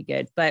partner might be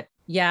good. But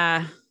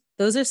yeah,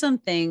 those are some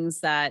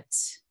things that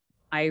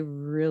I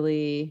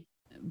really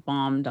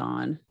bombed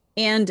on.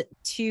 And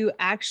to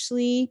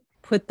actually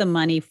put the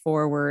money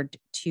forward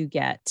to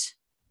get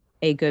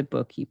a good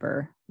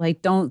bookkeeper,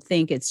 like don't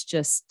think it's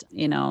just,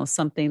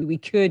 something we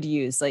could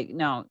use. Like,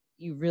 no,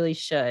 you really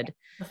should.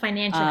 The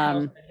financial health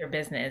Um, of your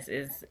business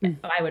is,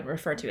 I would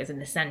refer to as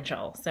an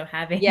essential. So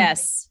having,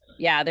 Yes.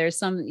 Yeah, there's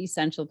some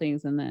essential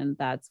things and then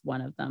that's one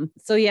of them.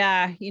 So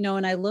yeah,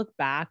 when I look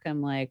back,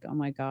 I'm like, oh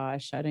my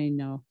gosh, I don't even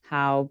know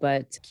how,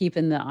 but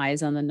keeping the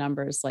eyes on the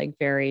numbers like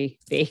very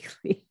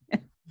vaguely.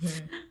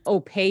 Oh,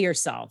 pay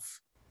yourself.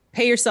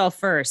 Pay yourself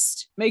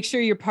first. Make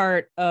sure you're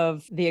part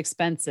of the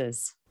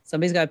expenses.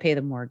 Somebody's got to pay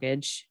the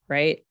mortgage,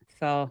 right?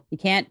 So you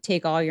can't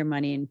take all your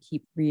money and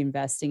keep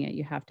reinvesting it.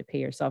 You have to pay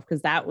yourself,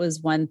 because that was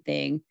one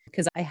thing,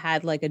 because I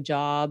had like a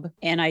job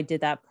and I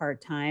did that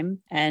part time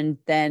and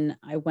then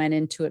I went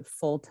into it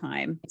full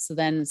time. So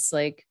then it's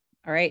like,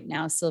 all right,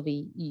 now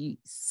Sylvie,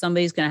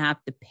 somebody's going to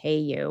have to pay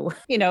you,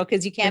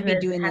 because you can't be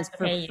business doing has this to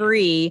for pay you.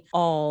 free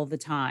all the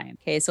time.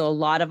 Okay. So a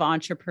lot of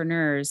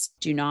entrepreneurs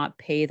do not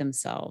pay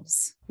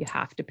themselves. You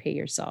have to pay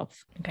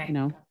yourself, Okay.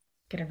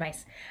 Good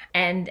advice.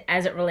 And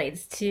as it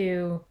relates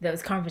to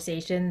those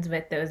conversations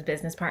with those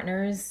business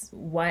partners,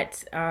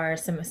 what are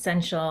some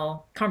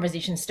essential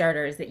conversation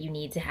starters that you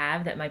need to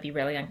have that might be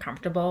really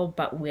uncomfortable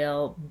but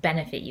will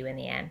benefit you in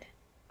the end?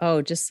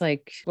 Oh, just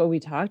like what we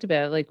talked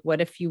about. Like,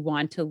 what if you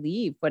want to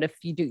leave? What if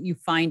you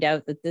find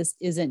out that this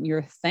isn't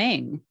your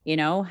thing?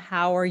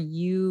 How are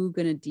you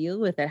going to deal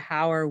with it?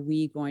 How are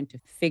we going to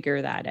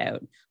figure that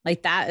out?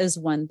 Like, that is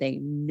one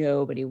thing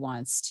nobody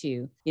wants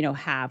to,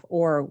 have.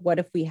 Or what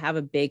if we have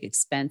a big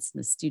expense in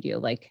the studio?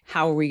 Like,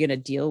 how are we going to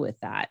deal with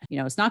that?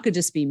 It's not going to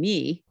just be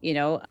me.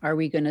 Are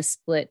we going to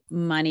split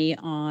money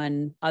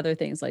on other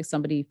things, like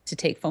somebody to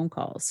take phone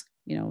calls,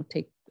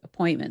 take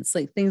appointments,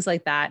 like things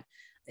like that,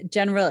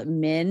 general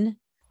admin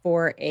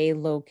for a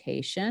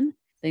location,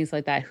 things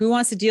like that. Who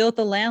wants to deal with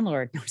the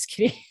landlord? No, I'm just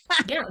kidding.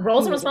 Yeah,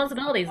 roles and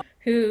responsibilities.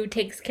 Who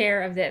takes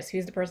care of this?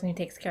 Who's the person who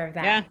takes care of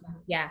that? Yeah,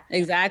 Yeah.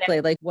 exactly.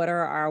 Like, what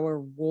are our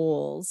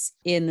roles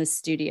in the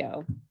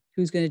studio?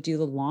 Who's going to do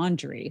the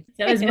laundry?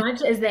 So as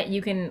much as that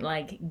you can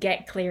like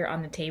get clear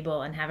on the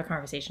table and have a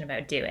conversation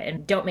about, do it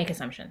and don't make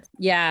assumptions.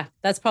 Yeah,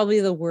 that's probably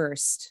the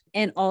worst.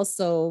 And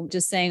also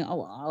just saying,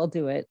 oh, I'll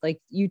do it.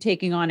 Like, you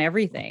taking on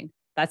everything.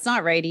 That's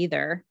not right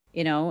either.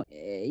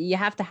 You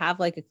have to have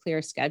like a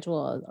clear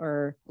schedule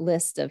or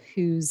list of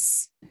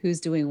who's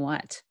doing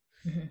what.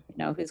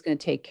 Who's going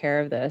to take care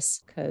of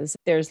this? Because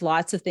there's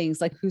lots of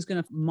things like who's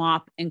going to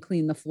mop and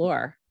clean the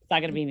floor. It's not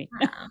going to be me.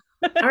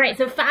 All right,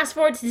 so fast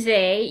forward to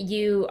today,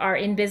 you are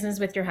in business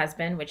with your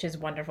husband, which is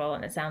wonderful,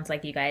 and it sounds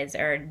like you guys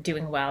are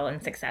doing well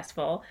and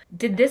successful.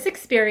 Did this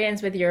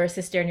experience with your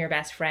sister and your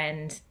best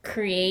friend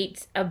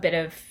create a bit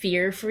of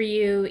fear for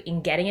you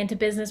in getting into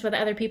business with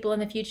other people in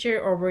the future?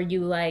 Or were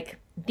you like,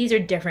 these are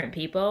different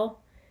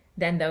people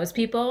than those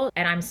people,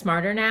 and I'm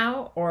smarter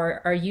now?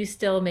 Or are you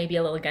still maybe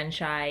a little gun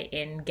shy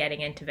in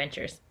getting into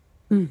ventures?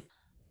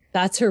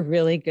 That's a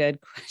really good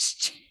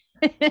question.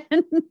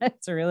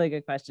 That's a really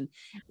good question.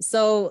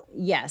 So,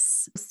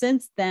 yes,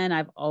 since then,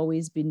 I've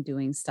always been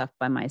doing stuff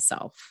by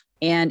myself,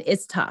 and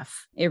it's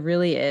tough. It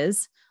really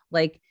is.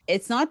 Like,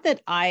 it's not that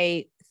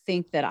I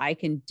think that I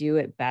can do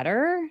it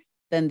better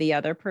than the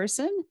other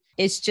person.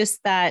 It's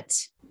just that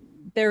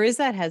there is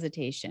that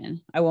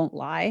hesitation. I won't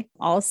lie.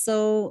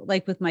 Also,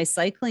 like with my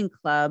cycling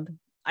club,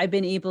 I've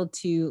been able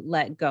to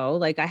let go.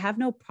 Like, I have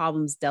no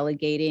problems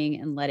delegating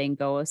and letting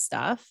go of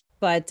stuff,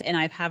 and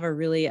I have a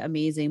really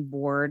amazing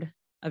board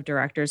of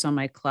directors on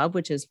my club,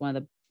 which is one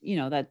of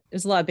the, that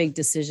there's a lot of big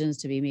decisions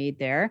to be made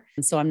there.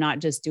 And so I'm not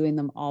just doing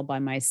them all by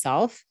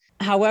myself.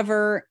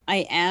 However,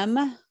 I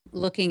am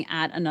looking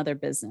at another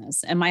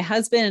business, and my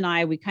husband and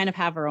I, we kind of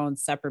have our own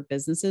separate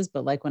businesses.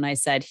 But like when I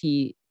said,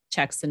 he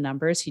checks the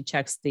numbers, he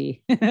checks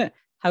the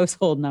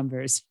household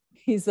numbers.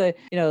 He's like,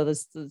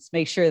 let's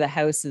make sure the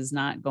house is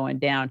not going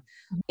down.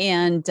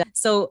 And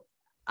so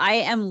I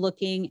am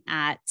looking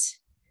at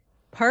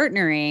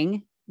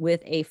partnering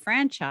with a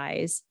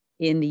franchise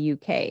in the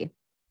UK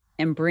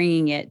and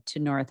bringing it to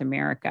North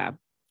America.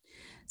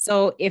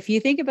 So if you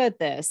think about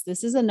this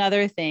is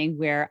another thing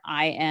where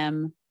I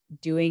am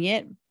doing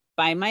it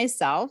by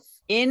myself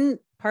in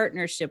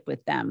partnership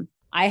with them.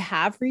 I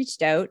have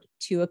reached out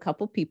to a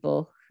couple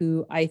people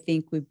who I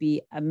think would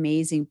be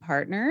amazing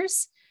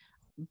partners,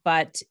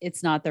 but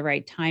it's not the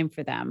right time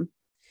for them.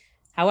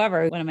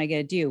 However, what am I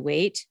going to do?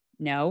 Wait?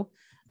 No.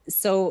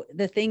 So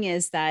the thing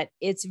is that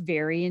it's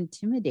very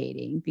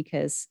intimidating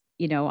because,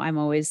 I'm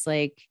always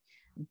like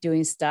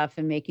doing stuff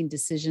and making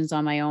decisions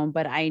on my own,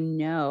 but I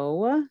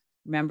know,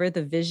 remember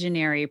the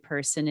visionary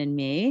person in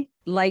me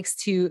likes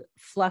to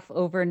fluff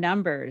over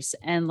numbers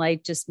and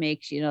like just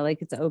makes,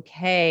 like it's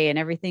okay and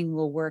everything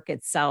will work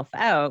itself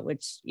out,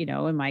 which,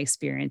 in my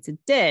experience, it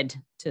did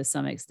to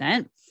some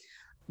extent.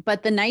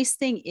 But the nice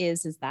thing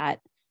is that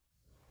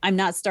I'm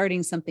not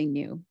starting something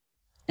new.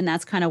 And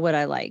that's kind of what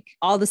I like.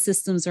 All the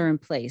systems are in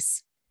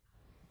place.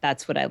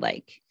 That's what I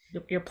like.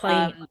 You're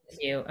playing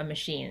into a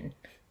machine.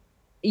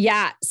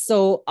 Yeah.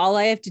 So all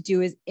I have to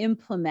do is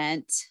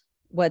implement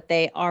what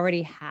they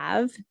already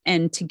have.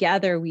 And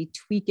together we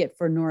tweak it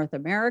for North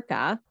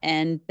America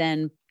and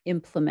then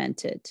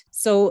implement it.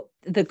 So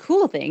the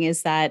cool thing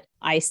is that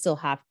I still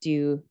have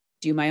to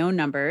do my own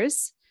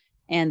numbers.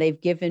 And they've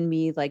given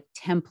me like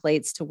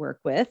templates to work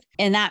with.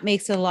 And that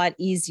makes it a lot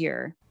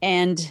easier.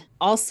 And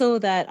also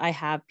that I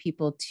have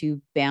people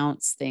to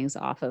bounce things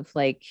off of.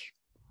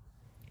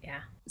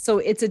 So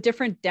it's a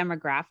different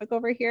demographic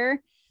over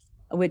here,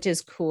 which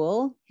is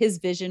cool. His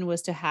vision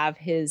was to have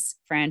his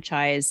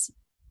franchise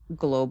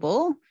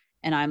global.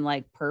 And I'm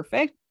like,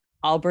 perfect.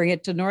 I'll bring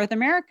it to North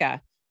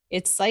America.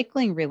 It's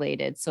cycling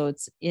related. So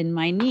it's in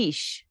my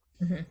niche.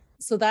 Mm-hmm.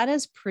 So that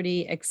is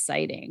pretty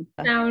exciting.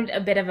 Sound a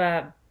bit of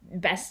a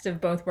best of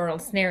both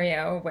worlds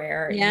scenario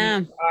where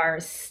you are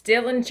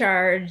still in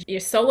charge. You're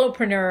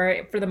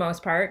solopreneur for the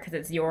most part because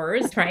it's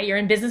yours, right? You're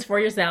in business for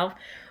yourself,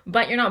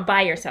 but you're not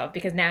by yourself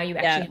because now you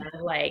actually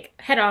have like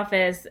head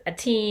office, a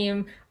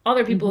team,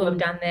 other people who have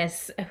done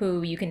this,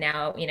 who you can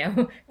now,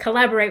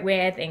 collaborate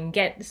with and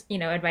get,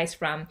 advice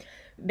from.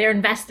 They're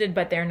invested,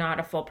 but they're not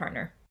a full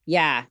partner.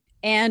 Yeah.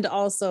 And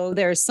also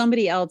there's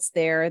somebody else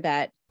there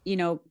that,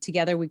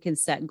 together we can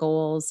set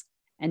goals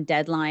and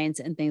deadlines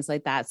and things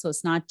like that. So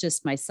it's not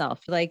just myself.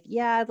 Like,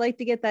 yeah, I'd like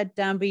to get that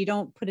done, but you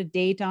don't put a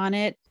date on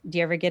it. Do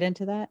you ever get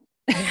into that?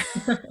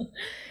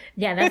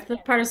 Yeah, that's the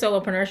part of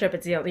solopreneurship.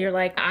 It's you're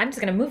like, I'm just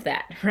gonna move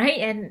that, right?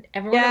 And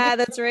everyone,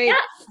 that's right. Yeah,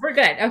 we're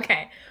good.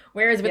 Okay.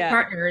 Whereas with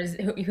partners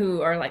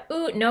who are like,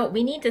 oh no,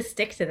 we need to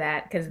stick to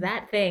that because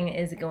that thing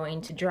is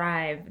going to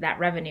drive that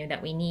revenue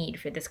that we need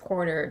for this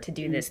quarter to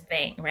do this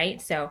thing,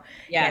 right? So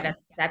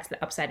that's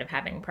the upside of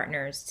having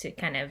partners to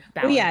kind of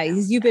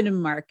balance. You've been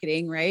in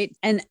marketing, right?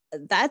 And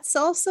that's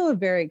also a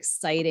very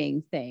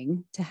exciting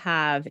thing to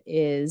have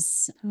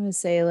is, I would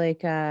say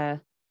like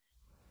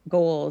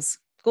goals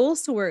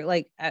to work.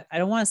 Like, I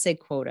don't want to say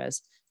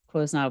quotas.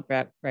 Quota's not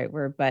a right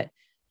word, but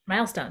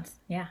milestones.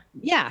 Yeah.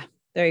 Yeah.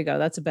 There you go.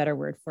 That's a better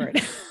word for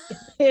it.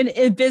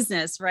 in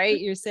business, right?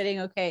 You're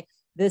saying, okay,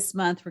 this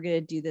month we're going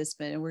to do this,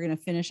 and we're going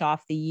to finish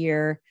off the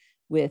year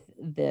with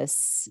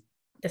this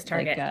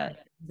target, like,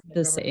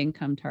 this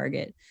income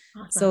target.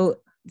 Awesome.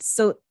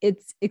 So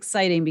it's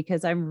exciting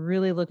because I'm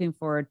really looking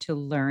forward to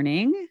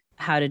learning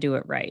how to do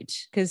it right.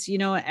 Because,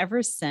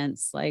 ever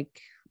since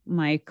like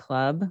my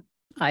club,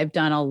 I've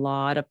done a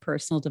lot of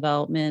personal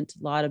development,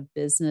 a lot of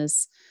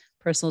business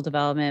personal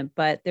development,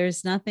 but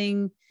there's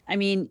nothing. I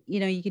mean,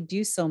 you could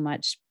do so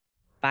much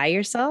by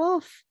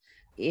yourself,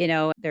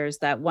 there's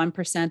that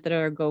 1% that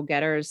are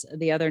go-getters.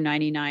 The other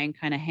 99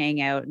 kind of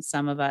hang out and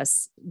some of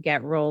us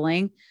get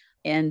rolling.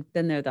 And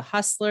then there are the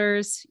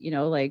hustlers,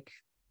 like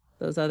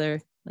those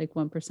other like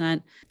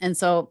 1%. And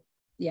so,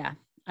 yeah,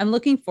 I'm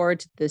looking forward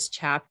to this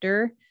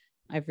chapter.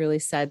 I've really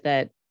said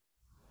that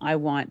I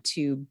want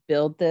to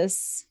build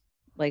this,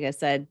 like I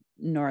said,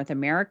 North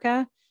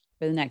America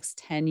for the next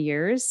 10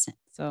 years.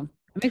 So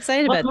I'm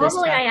excited about this.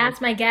 Normally I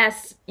ask my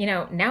guests,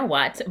 now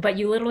what? But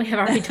you literally have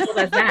already told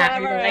us that.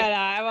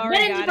 I'm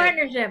into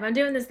partnership. I'm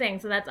doing this thing.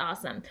 So that's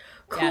awesome.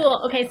 Cool.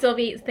 Yeah. Okay,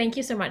 Sylvie, thank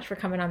you so much for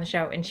coming on the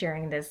show and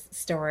sharing this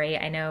story.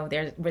 I know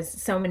there was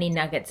so many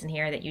nuggets in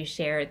here that you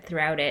shared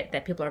throughout it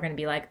that people are going to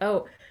be like,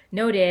 oh,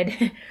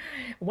 noted.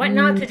 What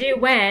not to do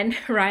when,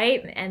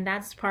 right? And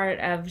that's part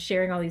of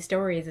sharing all these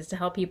stories, is to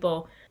help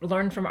people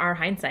learn from our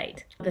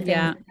hindsight, the things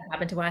that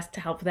happen to us,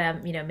 to help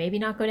them, maybe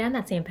not go down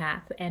that same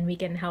path, and we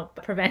can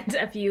help prevent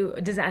a few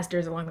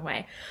disasters along the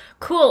way.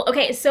 Cool.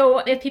 Okay, so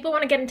if people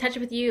want to get in touch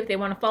with you, if they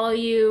want to follow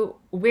you,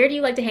 where do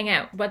you like to hang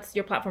out? What's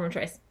your platform of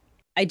choice?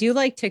 I do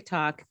like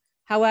TikTok.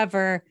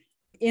 However,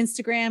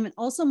 Instagram, and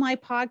also my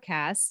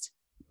podcast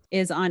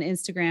is on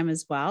Instagram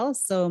as well.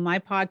 So my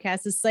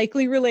podcast is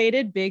cycling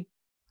related. Big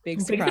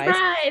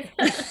surprise.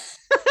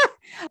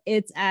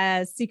 It's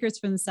Secrets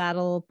from the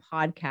Saddle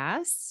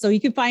podcast. So you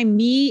can find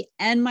me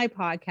and my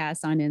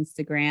podcast on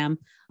Instagram.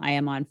 I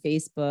am on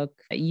Facebook,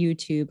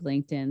 YouTube,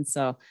 LinkedIn.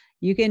 So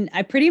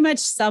I pretty much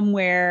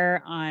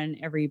somewhere on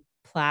every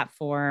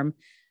platform,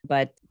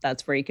 but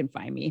that's where you can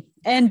find me,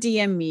 and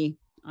DM me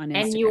on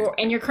Instagram.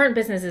 And your current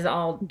business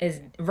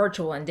is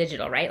virtual and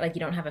digital, right? Like you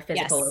don't have a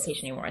physical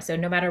location anymore. So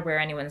no matter where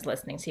anyone's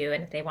listening to,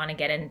 and if they want to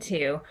get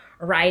into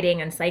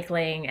riding and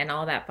cycling and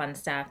all that fun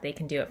stuff, they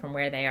can do it from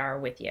where they are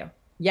with you.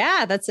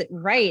 Yeah, that's it.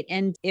 Right.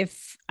 And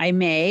if I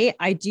may,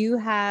 I do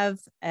have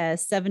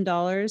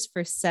 $7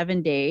 for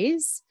 7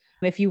 days.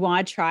 If you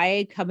want to try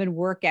it, come and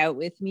work out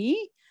with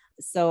me.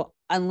 So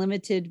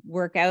unlimited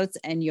workouts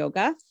and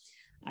yoga.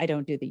 I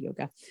don't do the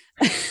yoga.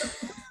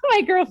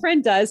 My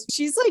girlfriend does.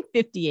 She's like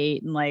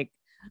 58. And like,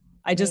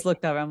 I just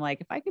looked up, I'm like,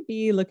 if I could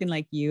be looking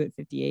like you at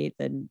 58,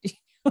 then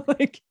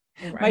like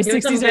my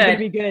 60s are going to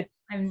be good.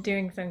 I'm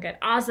doing some good.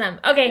 Awesome.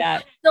 Okay.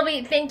 Yeah.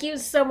 Sylvie, thank you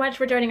so much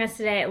for joining us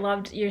today. I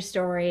loved your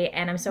story,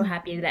 and I'm so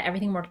happy that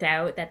everything worked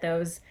out, that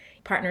those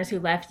partners who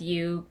left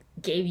you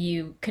gave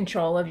you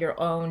control of your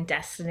own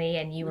destiny,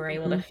 and you were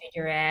able to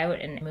figure it out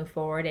and move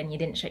forward, and you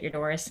didn't shut your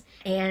doors.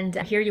 And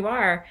here you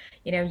are,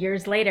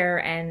 years later,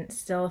 and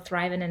still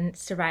thriving and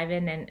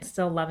surviving and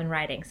still loving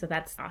riding. So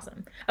that's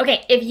awesome.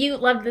 Okay. If you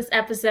loved this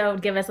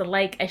episode, give us a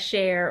like, a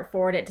share,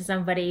 forward it to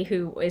somebody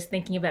who is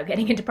thinking about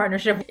getting into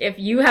partnership. If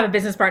you have a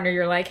business partner,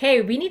 you're like,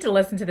 hey, we need to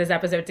listen to this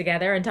episode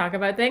together and talk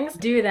about things,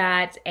 do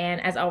that.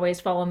 And as always,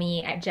 follow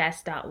me at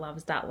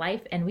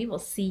jess.loves.life, and we will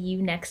see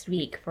you next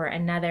week for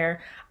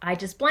another I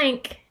Just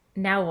Blank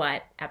Now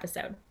What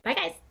episode. Bye,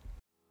 guys.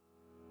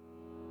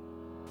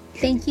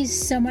 Thank you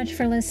so much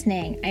for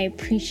listening. I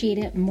appreciate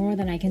it more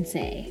than I can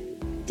say.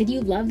 Did you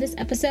love this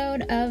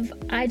episode of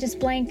I Just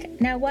Blank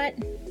Now What?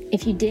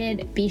 If you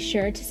did, be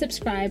sure to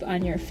subscribe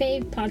on your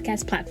fave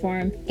podcast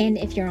platform. And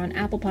if you're on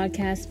Apple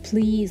Podcasts,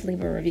 please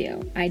leave a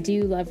review. I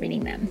do love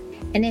reading them.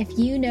 And if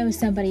you know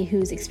somebody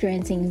who's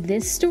experiencing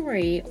this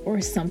story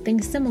or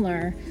something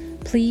similar,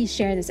 please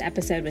share this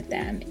episode with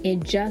them.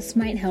 It just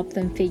might help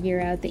them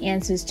figure out the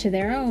answers to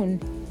their own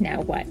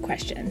now what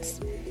questions.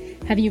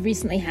 Have you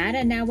recently had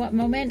a now what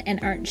moment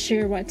and aren't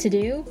sure what to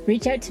do?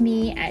 Reach out to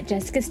me at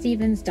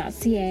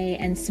jessicastevens.ca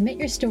and submit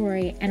your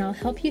story, and I'll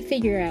help you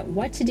figure out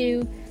what to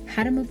do,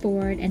 how to move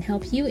forward, and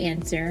help you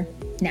answer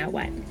now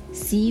what.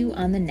 See you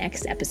on the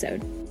next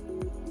episode.